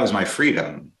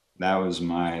freedom. That was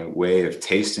my way of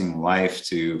tasting life,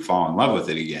 to fall in love with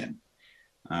it again.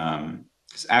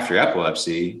 'Cause after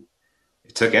epilepsy,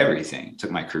 it took everything. It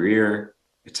took my career.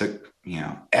 It took, you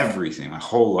know, everything. My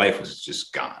whole life was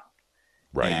just gone.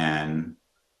 Right. And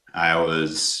I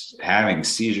was having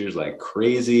seizures like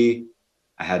crazy.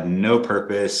 I had no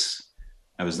purpose.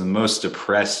 I was the most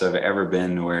depressed I've ever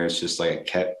been, where it's just like I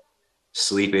kept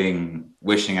sleeping,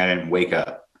 wishing I didn't wake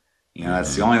up. You know,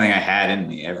 that's the only thing I had in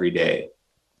me every day.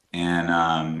 And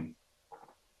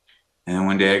then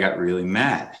one day I got really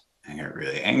mad. I got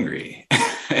really angry.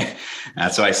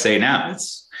 That's what I say now.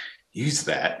 It's use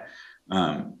that.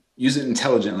 Use it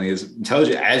intelligently, as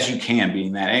intelligent as you can,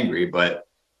 being that angry. But,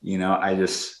 you know, I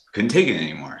just couldn't take it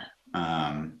anymore.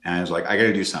 And I was like, I got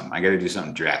to do something. I got to do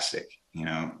something drastic, you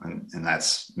know, and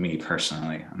that's me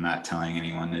personally. I'm not telling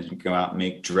anyone to go out and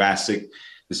make drastic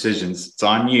decisions. It's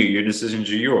on you. Your decisions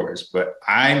are yours, but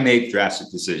I make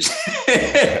drastic decisions.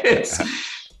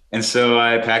 And so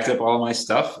I packed up all my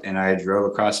stuff and I drove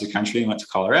across the country and went to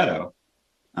Colorado.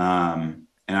 And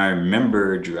I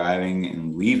remember driving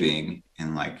and leaving,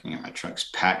 and like, you know, my truck's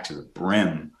packed to the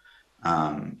brim.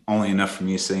 Only enough for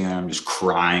me sitting there, I'm just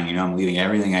crying, you know, I'm leaving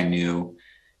everything I knew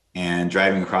and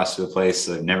driving across to a place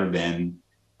I've never been.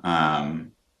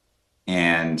 And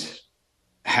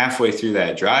halfway through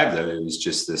that drive, though, it was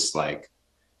just this like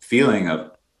feeling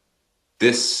of,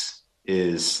 this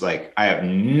is like, I have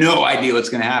no idea what's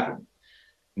going to happen.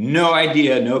 No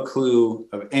idea, no clue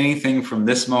of anything from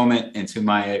this moment into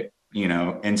my, you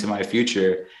know, into my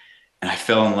future. And I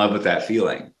fell in love with that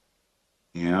feeling.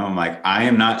 You know, I'm like, I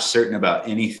am not certain about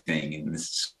anything, and this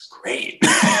is great.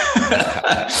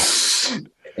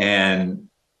 And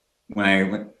when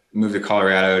I moved to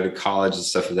Colorado to college and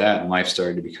stuff like that, and life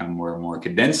started to become more and more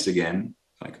condensed again,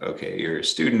 like, okay, you're a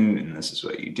student and this is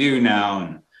what you do now.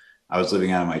 And I was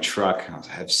living out of my truck. I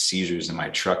have seizures in my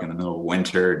truck in the middle of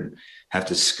winter and have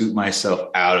to scoot myself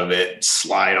out of it,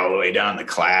 slide all the way down to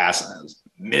class. And I was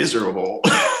miserable.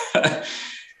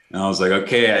 And I was like,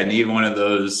 okay, I need one of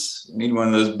those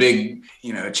big,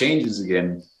 you know, changes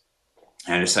again.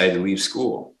 And I decided to leave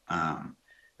school. And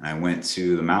I went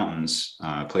to the mountains,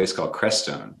 a place called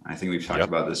Crestone. I think we've talked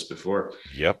about this before.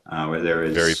 Yep. Where there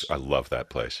is I love that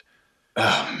place.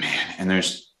 Oh man. And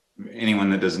there's anyone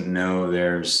that doesn't know,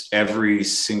 there's every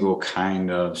single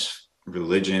kind of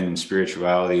religion and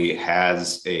spirituality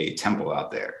has a temple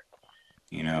out there.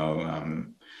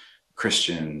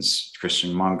 Christians,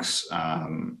 Christian monks,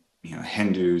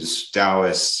 Hindus,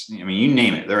 Taoists. I mean, you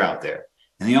name it, they're out there,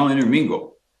 and they all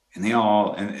intermingle, and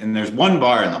and there's one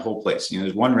bar in the whole place.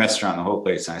 There's one restaurant in the whole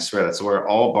place, and I swear that's where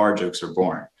all bar jokes are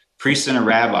born. Priest and a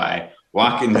rabbi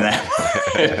walk into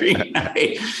that every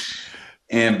night.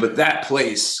 But that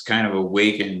place kind of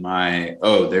awakened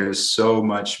there's so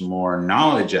much more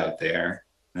knowledge out there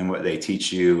than what they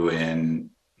teach you in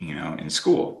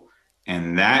school.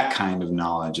 And that kind of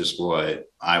knowledge is what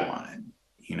I wanted,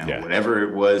 whatever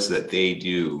it was that they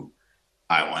do,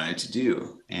 I wanted to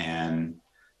do. And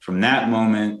from that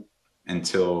moment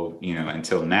until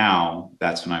now,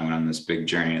 that's when I went on this big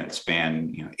journey that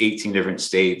spanned, 18 different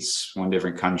states, one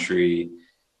different country.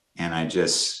 And I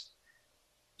just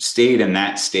stayed in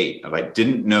that state of, I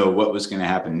didn't know what was going to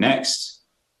happen next,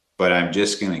 but I'm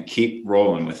just going to keep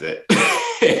rolling with it.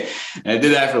 And I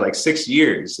did that for like 6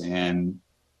 years. And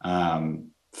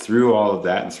through all of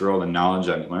that and through all the knowledge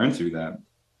I've learned through that,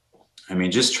 I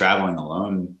mean, just traveling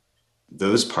alone,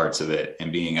 those parts of it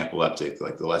and being epileptic,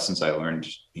 like the lessons I learned,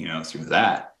 through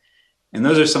that. And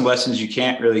those are some lessons you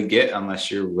can't really get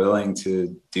unless you're willing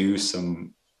to do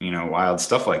some, wild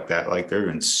stuff like that. Like there have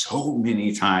been so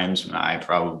many times when I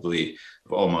probably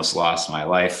have almost lost my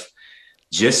life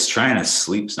just trying to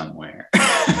sleep somewhere.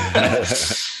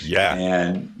 Yeah.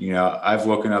 And, I've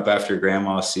woken up after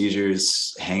grandma's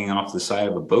seizures hanging off the side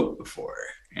of a boat before,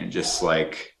 and just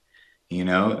like,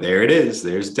 there it is.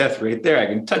 There's death right there. I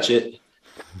can touch it.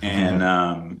 And,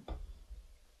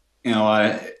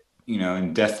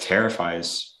 and death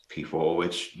terrifies people,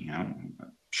 which,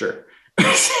 sure.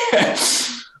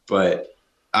 But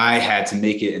I had to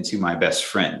make it into my best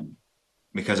friend,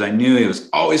 because I knew it was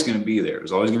always going to be there. It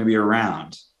was always going to be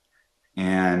around.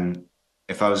 And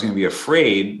if I was going to be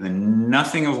afraid, then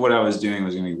nothing of what I was doing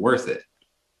was going to be worth it.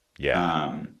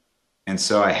 Yeah. And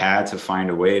so I had to find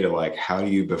a way to, like, how do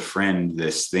you befriend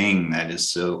this thing that is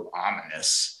so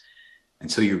ominous,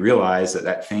 until you realize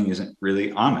that thing isn't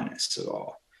really ominous at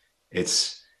all.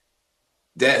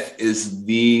 Death is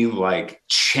the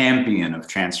champion of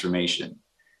transformation.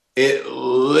 It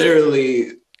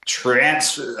literally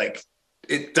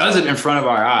it does it in front of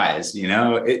our eyes.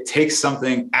 It takes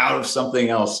something out of something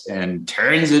else and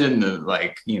turns it into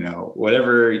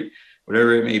whatever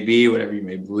it may be, whatever you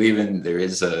may believe in. There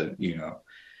is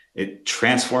it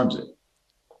transforms it.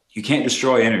 You can't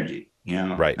destroy energy,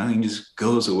 Right. Nothing just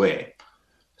goes away.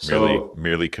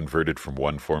 Merely converted from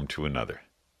one form to another.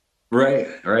 Right.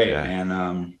 Yeah.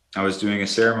 And I was doing a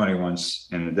ceremony once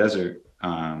in the desert.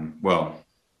 It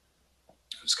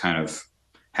was kind of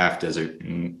half desert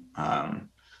in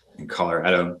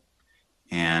Colorado,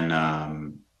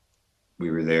 and we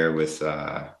were there with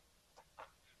a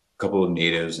couple of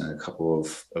natives and a couple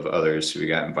of others who we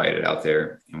got invited out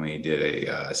there, and we did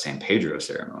a San Pedro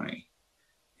ceremony.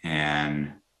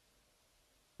 And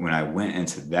when I went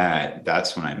into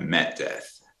that's when I met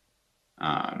death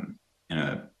in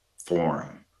a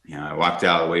form. I walked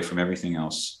out away from everything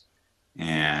else,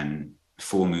 and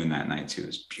full moon that night too. It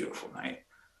was a beautiful night.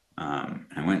 I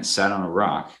went and sat on a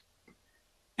rock,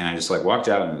 and I just walked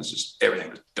out, and it was just, everything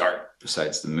was dark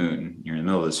besides the moon. You're in the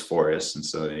middle of this forest. And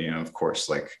so, of course,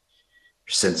 your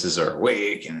senses are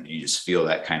awake, and you just feel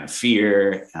that kind of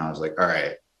fear. And I was like, all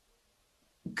right,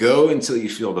 go until you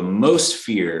feel the most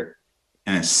fear,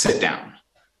 and then sit down.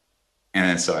 And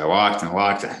then so I walked, and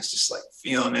I was just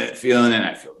feeling it. I feel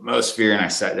the most fear. And I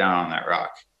sat down on that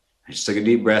rock. I just took a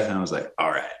deep breath, and I was like, all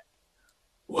right,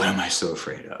 what am I so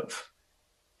afraid of?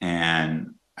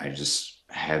 And I just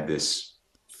had this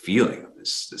feeling of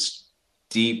this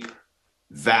deep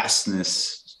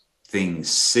vastness thing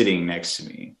sitting next to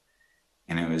me.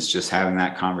 And it was just having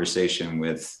that conversation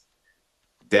with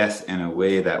death in a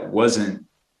way that wasn't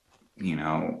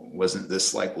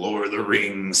this Lord of the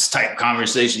Rings type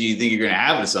conversation you think you're going to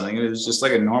have with something. It was just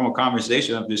a normal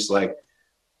conversation of just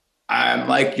I'm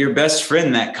like your best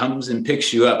friend that comes and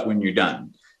picks you up when you're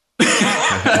done.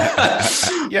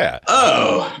 Yeah.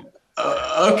 Oh,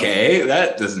 okay.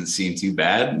 That doesn't seem too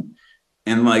bad.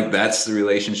 And that's the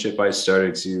relationship I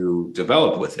started to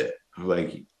develop with it.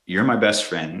 You're my best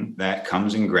friend that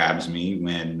comes and grabs me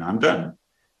when I'm done.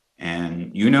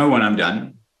 And when I'm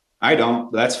done. I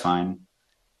don't, that's fine.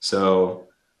 So,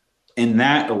 and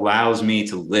that allows me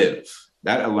to live.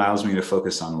 That allows me to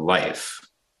focus on life.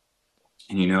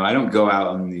 And, I don't go out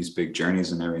on these big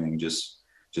journeys and everything, just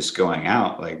going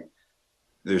out.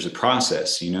 There's a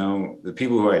process, the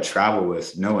people who I travel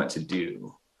with know what to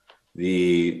do.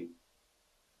 The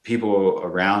people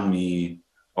around me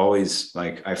always,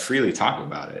 I freely talk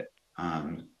about it.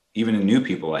 Even the new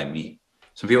people I meet.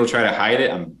 Some people try to hide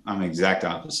it. I'm the exact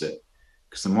opposite.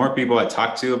 Because the more people I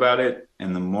talk to about it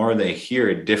and the more they hear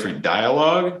a different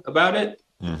dialogue about it,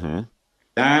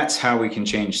 that's how we can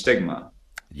change stigma.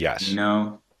 Yes. You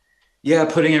know, yeah,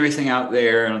 putting everything out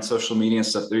there on social media and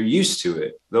stuff, they're used to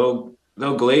it. They'll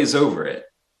glaze over it.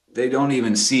 They don't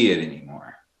even see it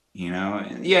anymore. You know,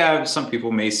 and yeah, some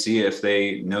people may see it if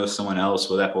they know someone else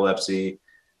with epilepsy,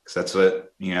 because that's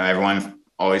what, you know, everyone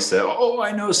always said, oh,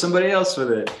 I know somebody else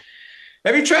with it.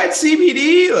 Have you tried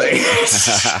CBD?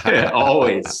 Like,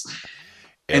 always.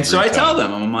 And so I tell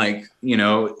them, I'm like, you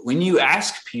know, when you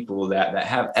ask people that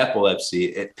have epilepsy,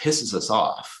 it pisses us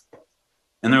off.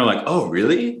 And they're like, oh,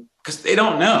 really? Because they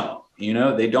don't know, you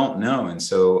know, they don't know. And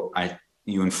so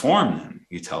you inform them,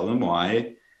 you tell them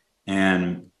why.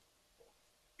 And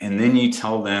then you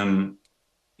tell them,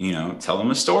 you know, tell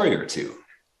them a story or two,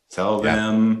 tell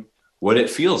them what it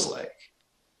feels like.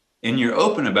 And you're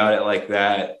open about it like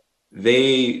that.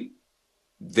 They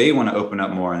want to open up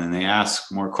more, and then they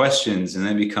ask more questions, and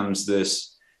then it becomes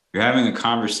this, you're having a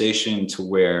conversation to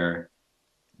where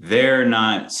they're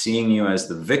not seeing you as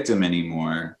the victim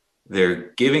anymore.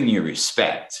 They're giving you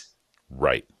respect.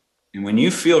 Right. And when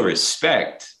you feel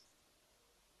respect,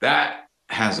 that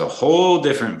has a whole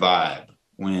different vibe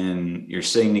when you're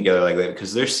sitting together like that,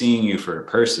 because they're seeing you for a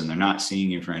person. They're not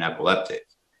seeing you for an epileptic.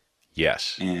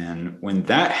 Yes. And when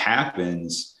that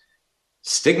happens,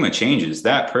 stigma changes.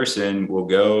 That person will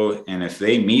go, and if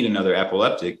they meet another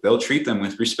epileptic, they'll treat them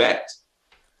with respect,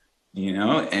 you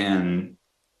know? And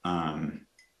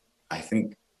I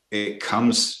think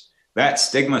that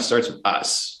stigma starts with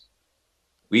us.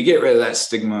 We get rid of that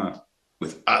stigma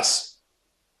with us.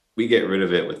 We get rid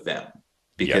of it with them,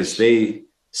 because they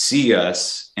see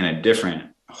us in a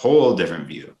whole different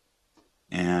view.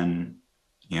 And,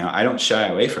 you know, I don't shy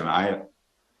away from it.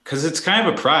 Because it's kind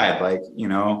of a pride. Like, you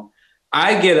know,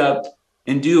 I get up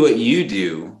and do what you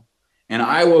do. And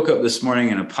I woke up this morning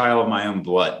in a pile of my own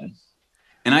blood.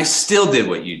 And I still did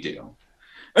what you do.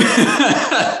 And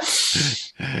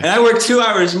I work 2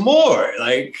 hours more.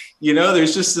 Like, you know,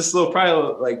 there's just this little pride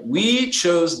of, like, we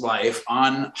chose life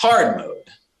on hard mode.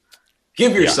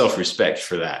 Give yourself respect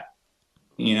for that.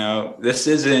 You know, this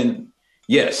isn't,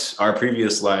 yes, our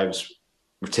previous lives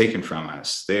were taken from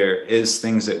us. There is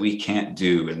things that we can't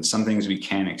do and some things we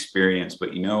can't experience,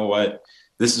 but you know what?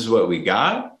 This is what we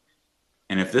got.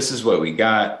 And if this is what we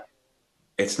got,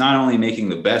 it's not only making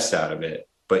the best out of it,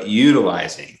 but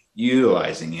utilizing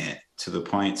it to the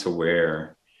point to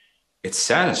where it's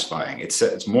satisfying.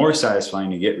 It's more satisfying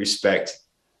to get respect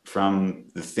from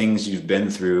the things you've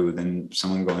been through than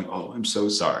someone going, oh, I'm so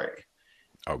sorry.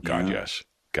 Oh, God, yes.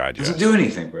 God, yes. Doesn't do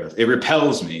anything, bro. It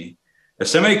repels me. If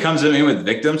somebody comes at me with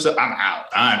victims, I'm out.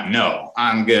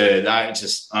 I'm good.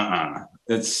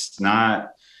 It's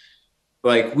not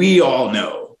like, we all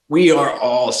know. We are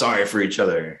all sorry for each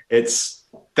other.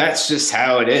 That's just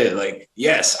how it is. Like,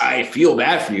 yes, I feel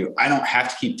bad for you. I don't have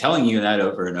to keep telling you that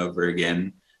over and over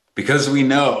again, because we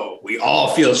know we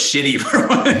all feel shitty for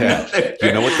one another.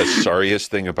 You know what the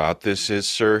sorriest thing about this is,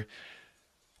 sir?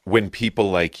 When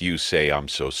people like you say, I'm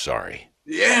so sorry.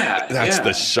 Yeah. That's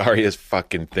the sorriest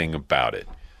fucking thing about it.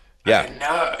 Yeah. I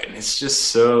know. And it's just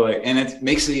so like, and it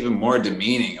makes it even more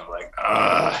demeaning of like,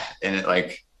 and it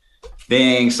like,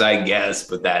 thanks, I guess,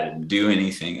 but that didn't do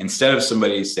anything. Instead of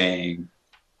somebody saying,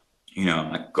 you know,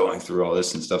 like going through all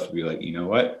this and stuff, to be like, you know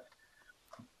what?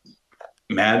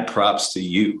 Mad props to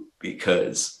you,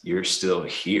 because you're still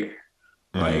here.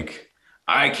 Mm-hmm. Like,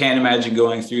 I can't imagine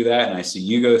going through that. And I see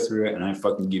you go through it, and I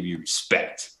fucking give you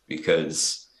respect,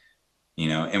 because, you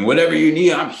know, and whatever you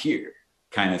need, I'm here,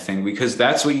 kind of thing, because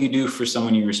that's what you do for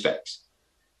someone you respect.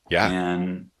 Yeah.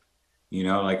 And, you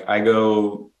know, like I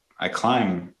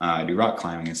climb, I do rock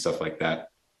climbing and stuff like that.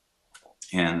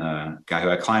 And the guy who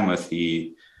I climb with,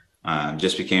 he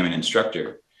just became an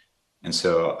instructor. And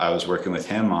so I was working with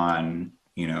him on,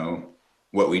 you know,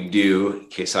 what we do in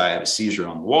case I have a seizure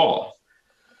on the wall,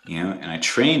 you know, and I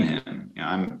train him. You know,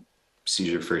 I'm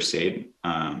seizure first aid.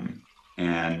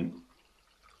 And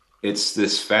it's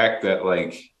this fact that,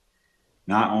 like,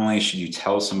 not only should you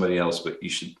tell somebody else, but you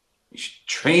should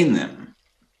train them,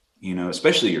 you know,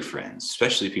 especially your friends,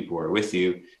 especially people who are with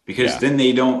you, because then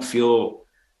they don't feel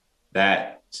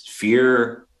that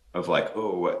fear of like,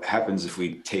 oh, what happens if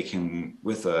we take him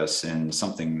with us and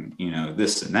something, you know,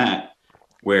 this and that,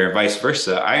 where vice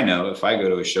versa. I know if I go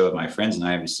to a show with my friends and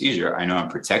I have a seizure, I know I'm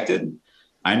protected.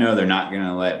 I know they're not going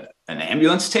to let an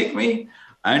ambulance take me.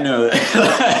 I know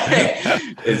that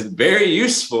it's very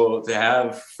useful to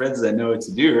have friends that know what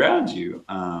to do around you.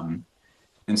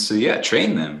 And so, yeah,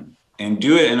 train them and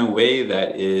do it in a way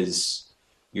that is,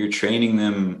 you're training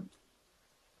them.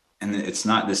 And and it's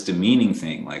not this demeaning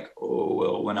thing like, oh,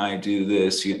 well, when I do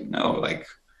this, like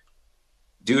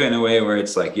do it in a way where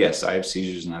it's like, yes, I have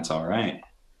seizures and that's all right.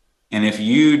 And if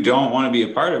you don't want to be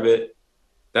a part of it,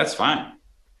 that's fine.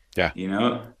 Yeah.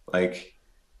 Like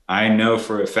I know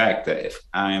for a fact that if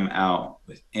I'm out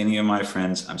with any of my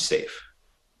friends, I'm safe.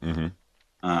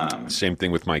 Same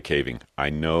thing with my caving. I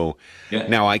know Yeah.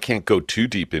 now I can't go too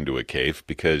deep into a cave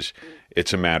because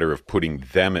it's a matter of putting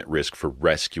them at risk for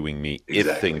rescuing me if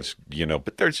Exactly. things,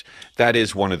 but that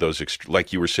is one of those,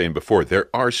 like you were saying before, there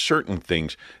are certain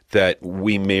things that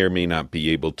we may or may not be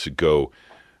able to go,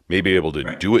 maybe able to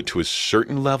Right. do it to a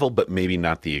certain level, but maybe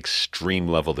not the extreme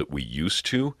level that we used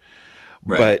to.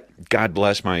 Right. But God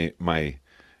bless my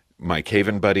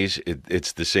caving buddies.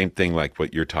 It's the same thing like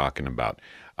what you're talking about.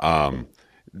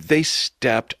 They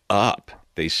stepped up.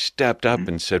 They stepped up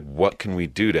and said, what can we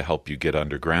do to help you get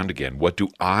underground again? What do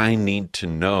I need to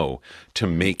know to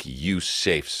make you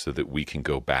safe so that we can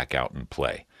go back out and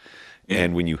play? Yeah.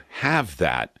 And when you have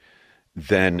that,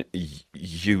 then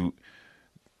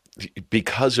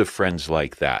because of friends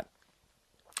like that,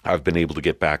 I've been able to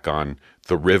get back on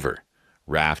the river,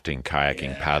 rafting,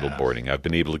 kayaking, paddleboarding. I've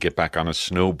been able to get back on a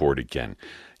snowboard again.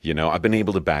 I've been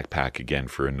able to backpack again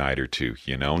for a night or two,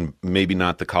 maybe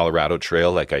not the Colorado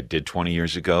Trail like I did 20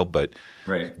 years ago, but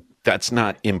Right. that's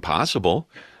not impossible.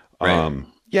 Right.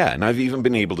 Yeah. And I've even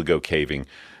been able to go caving,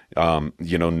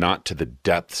 not to the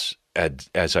depths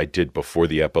as I did before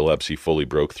the epilepsy fully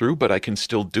broke through, but I can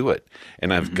still do it.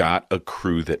 And I've got a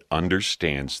crew that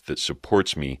understands, that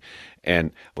supports me.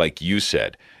 And like you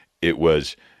said, it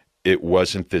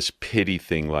wasn't this pity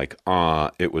thing like,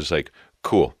 it was like,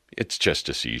 cool, it's just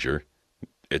a seizure.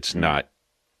 It's not,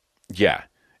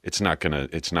 it's not gonna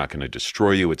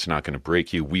destroy you. It's not gonna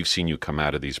break you. We've seen you come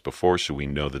out of these before, so we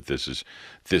know that this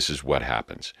is what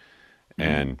happens.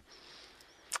 And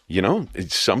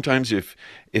sometimes if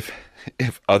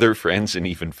other friends and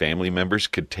even family members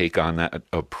could take on that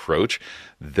approach,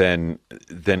 then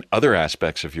other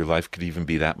aspects of your life could even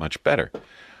be that much better.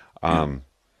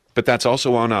 But that's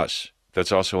also on us.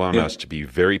 That's also on us to be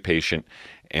very patient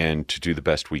and to do the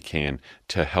best we can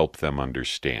to help them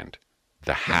understand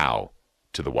the how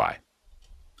to the why.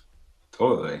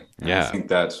 Totally. And Yeah. I think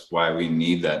that's why we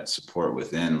need that support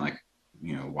within. Like,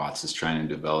 Watts is trying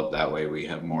to develop that way. We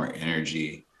have more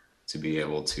energy to be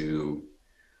able to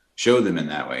show them in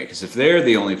that way. Because if they're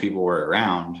the only people we're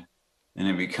around, then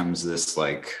it becomes this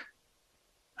like,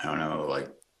 I don't know, like,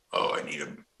 oh, I need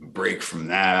a break from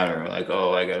that, or like,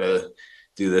 oh, I gotta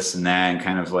do this and that, and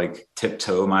kind of like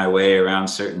tiptoe my way around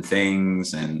certain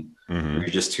things, and you're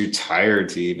just too tired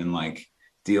to even like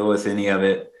deal with any of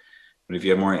it. But if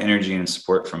you have more energy and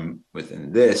support from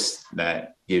within this,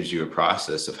 that gives you a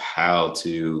process of how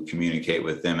to communicate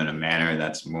with them in a manner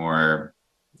that's more,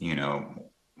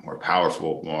 more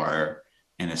powerful, more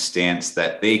in a stance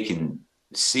that they can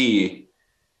see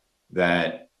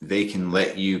that they can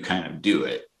let you kind of do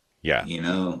it. Yeah.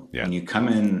 When you come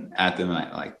in at them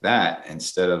like that,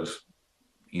 instead of,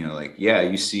 like, yeah,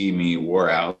 you see me wore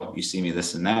out, you see me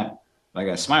this and that, I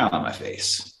got a smile on my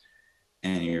face,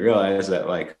 and you realize that,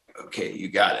 like, okay, you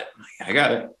got it. I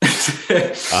got it.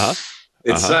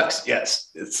 It sucks. Yes,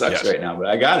 it sucks right now, but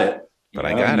I got it.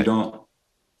 I got it.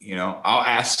 I'll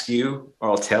ask you,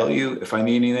 or I'll tell you if I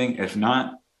need anything. If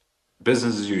not,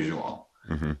 business as usual.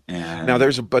 And now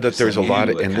there's a lot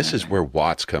of, and this is where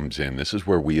Watts comes in. This is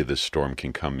where We of the Storm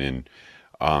can come in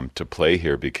to play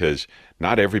here, because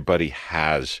not everybody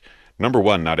has, number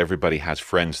one, not everybody has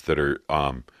friends that are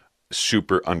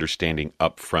super understanding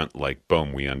up front, like,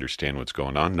 boom, we understand what's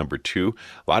going on. Number two,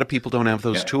 a lot of people don't have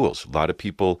those tools. A lot of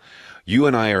people, you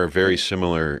and I are very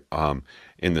similar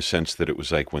in the sense that it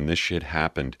was like, when this shit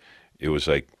happened, it was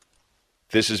like,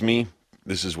 this is me,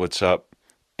 this is what's up.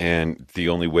 And the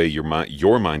only way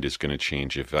your mind is going to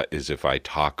change is if I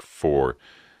talk for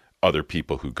other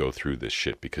people who go through this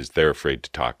shit, because they're afraid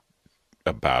to talk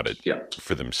about it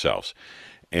for themselves.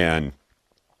 And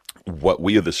what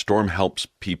We of the Storm helps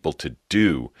people to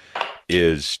do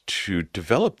is to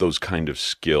develop those kind of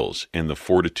skills and the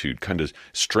fortitude, kind of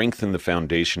strengthen the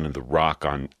foundation of the rock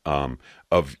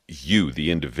of you, the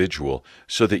individual,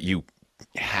 so that you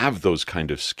have those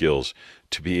kind of skills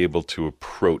to be able to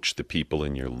approach the people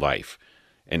in your life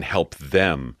and help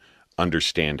them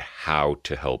understand how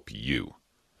to help you,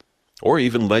 or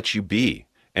even let you be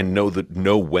and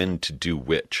know when to do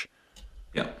which.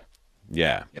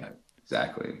 Yeah,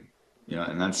 exactly.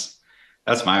 And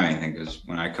that's my main thing, because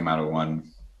when I come out of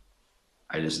one,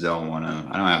 I just don't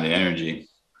have the energy,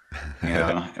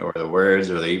 or the words,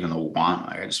 or even the want.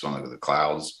 Like, I just want to look at the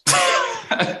clouds.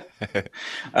 I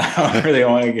don't really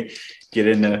want to get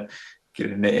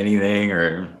get into anything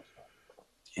or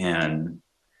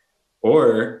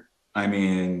I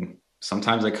mean,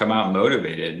 sometimes I come out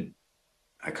motivated.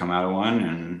 I come out of one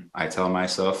and I tell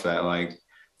myself that like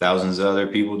thousands of other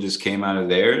people just came out of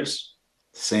theirs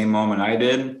the same moment I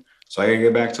did. So I gotta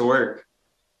get back to work.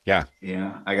 Yeah.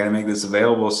 Yeah. I gotta make this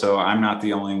available. So I'm not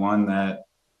the only one that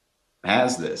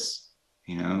has this,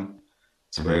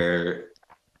 it's where,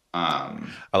 I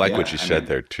like what you said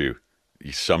there too.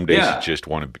 Some days you just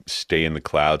want to stay in the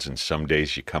clouds, and some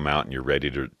days you come out and you're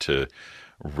ready to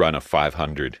run a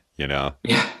 500, Yeah.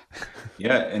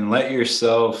 Yeah. And let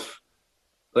yourself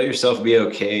be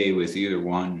okay with either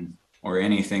one or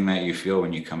anything that you feel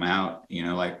when you come out,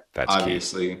 like that's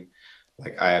obviously key.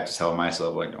 Like I have to tell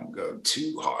myself, like, don't go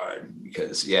too hard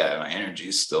because my energy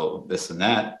is still this and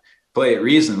that. Play it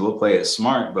reasonable, play it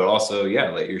smart, but also,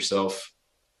 let yourself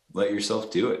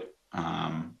do it.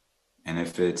 And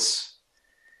if it's,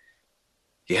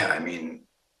 I mean,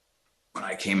 when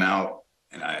I came out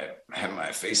and I had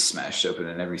my face smashed open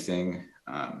and everything,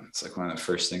 it's like one of the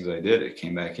first things I did. I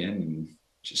came back in and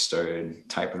just started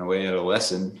typing away at a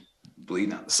lesson,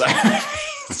 bleeding out the side of my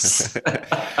face.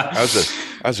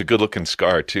 That was a good looking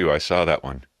scar too. I saw that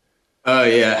one. Oh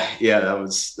yeah.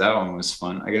 That one was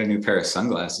fun. I got a new pair of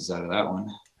sunglasses out of that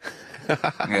one.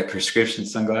 I had prescription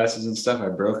sunglasses and stuff. I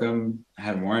broke them. I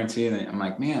had warranty, and I'm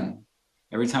like, man,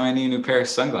 every time I need a new pair of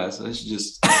sunglasses, I should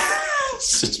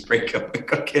just break up and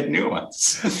go get new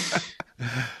ones.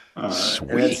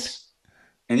 Sweet.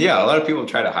 And a lot of people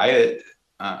try to hide it.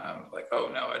 Like, oh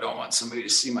no, I don't want somebody to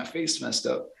see my face messed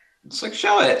up. It's like,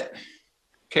 show it.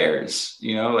 Who cares?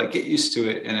 Like get used to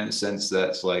it in a sense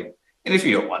that's like, and if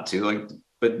you don't want to, like,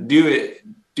 but do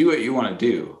what you want to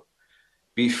do.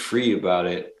 Be free about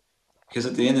it. Because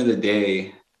at the end of the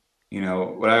day,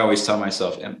 what I always tell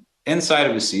myself, inside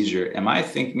of a seizure, am I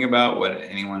thinking about what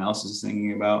anyone else is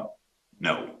thinking about?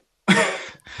 No.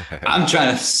 I'm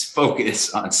trying to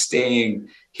focus on staying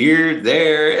here,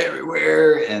 there,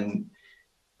 everywhere. And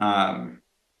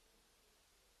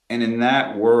in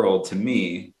that world, to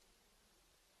me,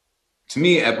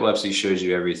 epilepsy shows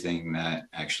you everything that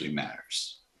actually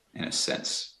matters in a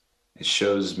sense. It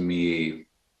shows me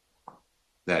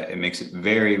that it makes it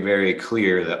very, very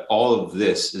clear that all of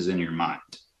this is in your mind.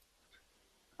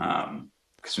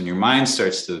 Because when your mind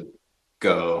starts to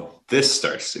go, this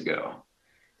starts to go.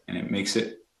 And it makes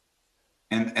it,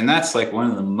 and that's like one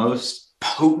of the most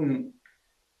potent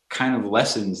kind of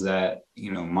lessons that,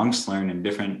 monks learn and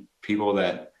different people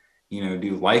that,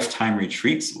 do lifetime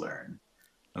retreats learn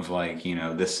of like,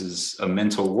 this is a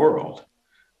mental world.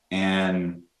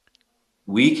 And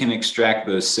we can extract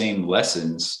those same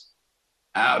lessons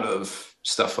out of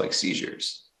stuff like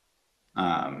seizures.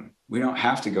 We don't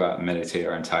have to go out and meditate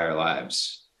our entire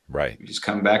lives. Right. You just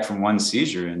come back from one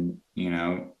seizure and,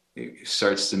 it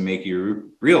starts to make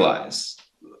you realize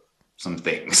some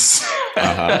things.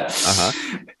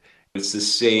 It's the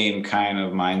same kind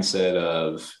of mindset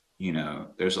of,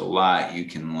 there's a lot you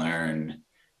can learn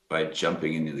by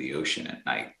jumping into the ocean at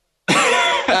night.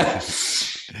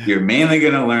 You're mainly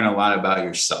going to learn a lot about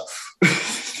yourself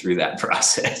through that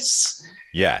process.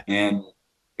 Yeah. And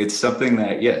it's something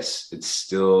that, yes, it's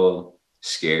still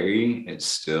scary. It's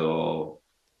still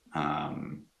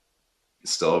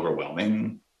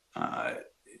overwhelming.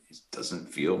 It doesn't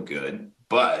feel good,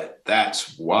 but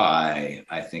that's why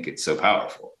I think it's so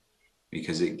powerful,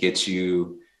 because it gets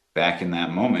you back in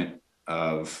that moment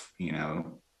of,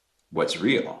 what's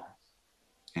real.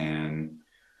 And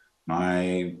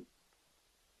my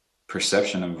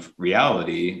perception of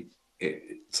reality,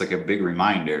 it's like a big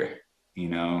reminder,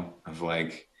 of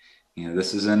like,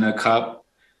 this is in a cup.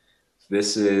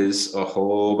 This is a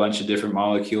whole bunch of different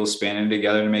molecules spanning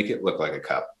together to make it look like a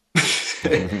cup.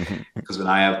 Because when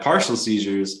I have partial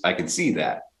seizures, I can see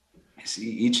that. I see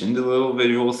each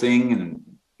individual thing and,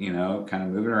 kind of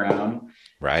moving around.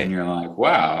 Right. And you're like,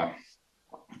 wow,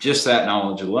 just that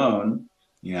knowledge alone,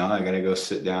 I got to go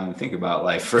sit down and think about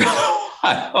life for a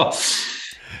while.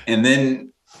 And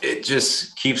then it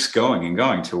just keeps going and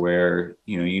going to where,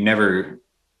 you never,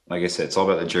 like I said, it's all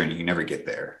about the journey. You never get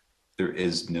there. There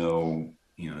is no,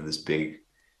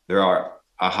 there are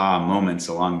aha moments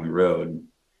along the road,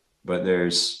 but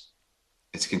it's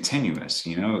continuous,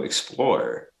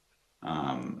 explore.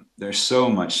 There's so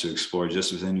much to explore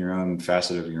just within your own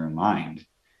facet of your own mind.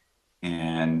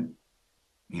 And,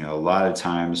 a lot of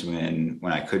times when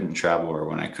I couldn't travel or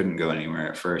when I couldn't go anywhere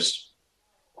at first,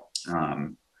 I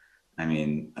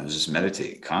was just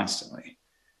meditating constantly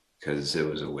because it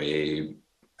was a way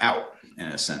out in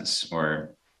a sense,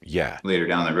 or later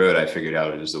down the road, I figured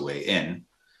out it was the way in.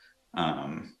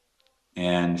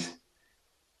 And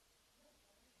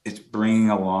it's bringing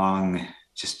along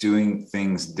just doing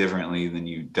things differently than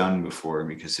you've done before.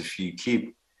 Because if you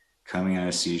keep coming out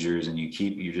of seizures and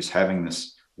you're just having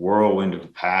this whirlwind of a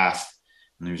path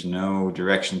and there's no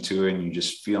direction to it, and you're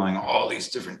just feeling all these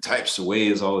different types of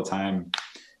ways all the time,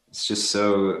 it's just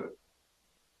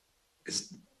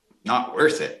it's not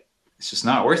worth it. It's just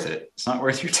not worth it. It's not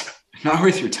worth your time. Not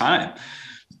worth your time.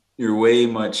 You're way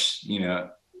much,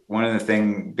 one of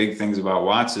the big things about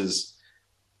Watts is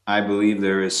I believe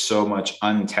there is so much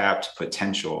untapped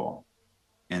potential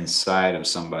inside of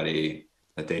somebody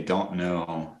that they don't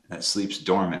know, that sleeps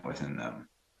dormant within them.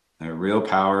 Their real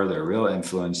power, their real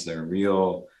influence, their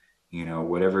real,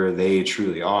 whatever they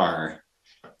truly are.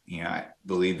 I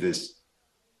believe this.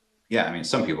 Yeah, I mean,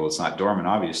 some people it's not dormant,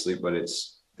 obviously, but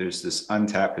there's this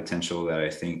untapped potential that I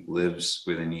think lives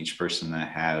within each person that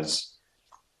has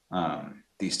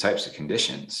these types of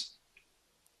conditions,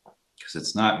 because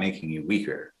it's not making you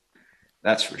weaker.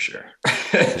 That's for sure.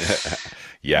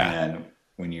 Yeah. And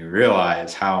when you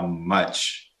realize how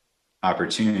much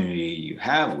opportunity you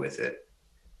have with it,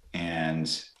 and,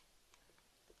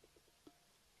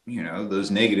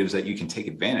 those negatives that you can take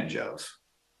advantage of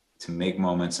to make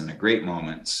moments and the great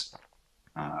moments.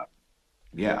 I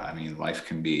mean, life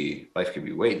can be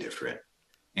way different,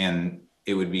 and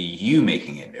it would be you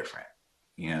making it different.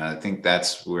 I think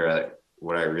that's where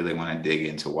what I really want to dig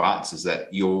into Watts is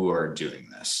that you're doing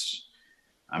this.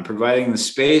 I'm providing the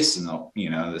space and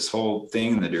this whole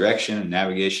thing, the direction and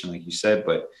navigation, like you said,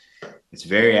 but it's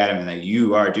very adamant that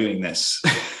you are doing this.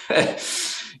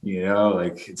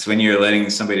 Like it's when you're letting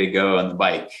somebody go on the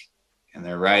bike and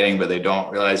they're riding, but they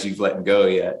don't realize you've let them go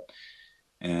yet.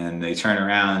 And they turn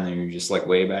around and you're just like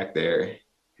way back there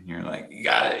and you're like, you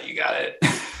got it.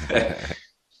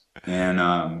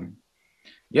 And,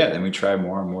 then we try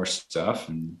more and more stuff.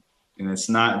 And it's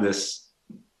not this,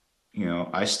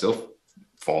 I still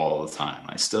fall all the time.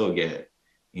 I still get,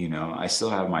 I still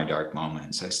have my dark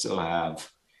moments. I still have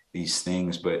these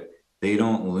things, but they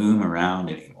don't loom around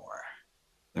anymore.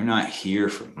 They're not here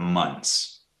for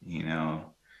months,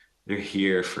 they're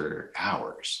here for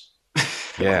hours.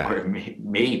 Yeah. Or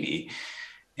maybe.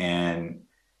 And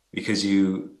because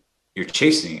you're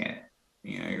chasing it,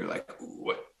 you're like,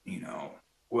 what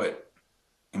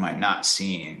am I not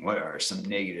seeing? What are some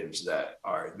negatives that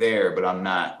are there, but I'm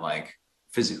not like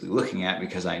physically looking at,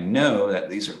 because I know that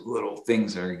these are little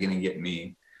things that are going to get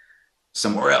me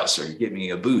somewhere else or get me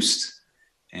a boost.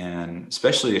 And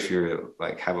especially if you're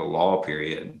like have a lull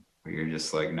period where you're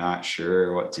just like not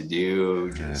sure what to do,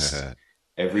 just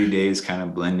every day is kind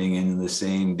of blending into the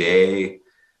same day.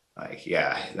 Like,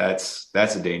 yeah, that's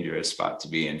a dangerous spot to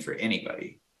be in for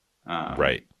anybody.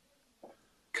 Right.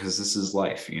 Because this is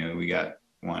life. We got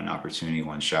one opportunity,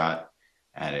 one shot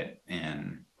at it,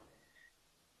 and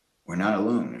we're not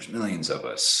alone. There's millions of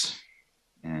us.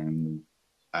 And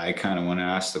I kind of want to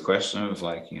ask the question of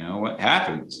like, what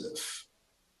happens if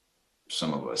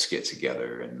some of us get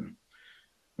together and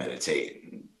meditate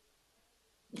and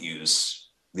use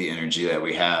the energy that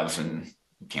we have, and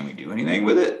can we do anything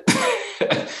with it?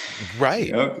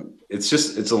 Right.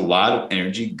 It's a lot of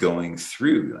energy going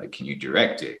through. Like, can you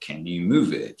direct it? Can you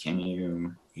move it? Can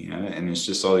you, and it's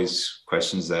just all these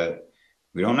questions that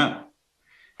we don't know.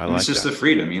 It's just the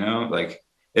freedom, like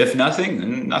if nothing,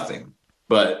 then nothing.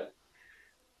 But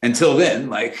until then,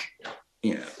 like,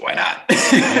 why not?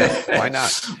 Why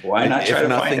not? Why not try if to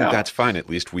nothing, find out? That's fine. At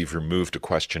least we've removed a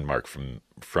question mark from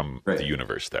Right. the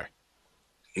universe there.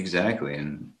 Exactly.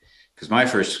 And because my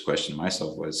first question to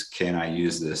myself was, can I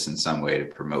use this in some way to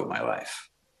promote my life?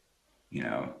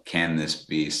 Can this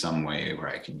be some way where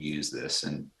I can use this?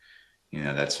 And,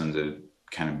 that's when the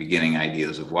kind of beginning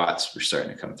ideas of Watts were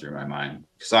starting to come through my mind.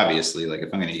 Because obviously, like,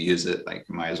 if I'm going to use it, like,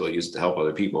 I might as well use it to help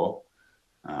other people.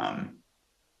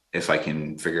 If I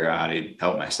can figure out how to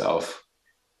help myself.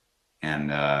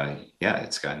 And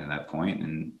it's gotten to that point.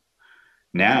 And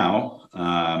now,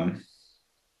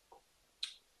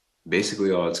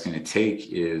 basically all it's going to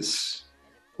take is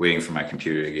waiting for my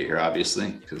computer to get here,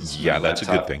 obviously. That's a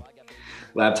good thing.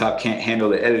 Laptop can't handle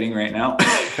the editing right now.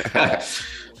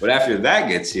 But after that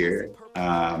gets here,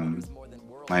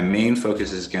 my main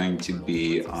focus is going to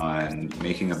be on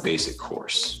making a basic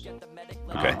course.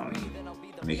 Okay.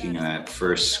 Making that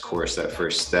first course, that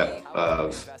first step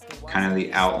of kind of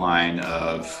the outline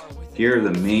of, here are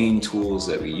the main tools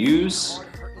that we use.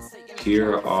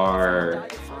 Here are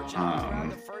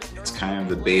it's kind of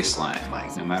the baseline.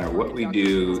 Like no matter what we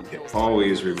do, it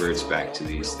always reverts back to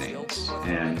these things.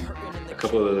 And a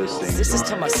couple of those things. This is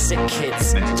to my sick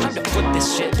kids. Time to put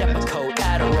this shit. Depakote,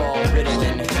 Adderall,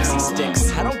 Ritalin, Pixie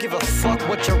sticks. I don't give a fuck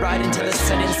what you're riding to the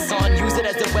setting sun. Use it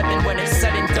as a weapon when it's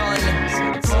said and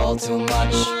done. It's all too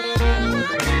much.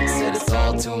 Said it's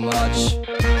all too much.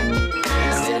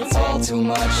 Said it's all too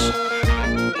much.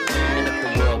 And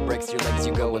if the world breaks your legs,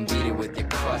 you go and beat it with your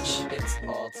crutch. It's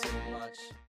all too much.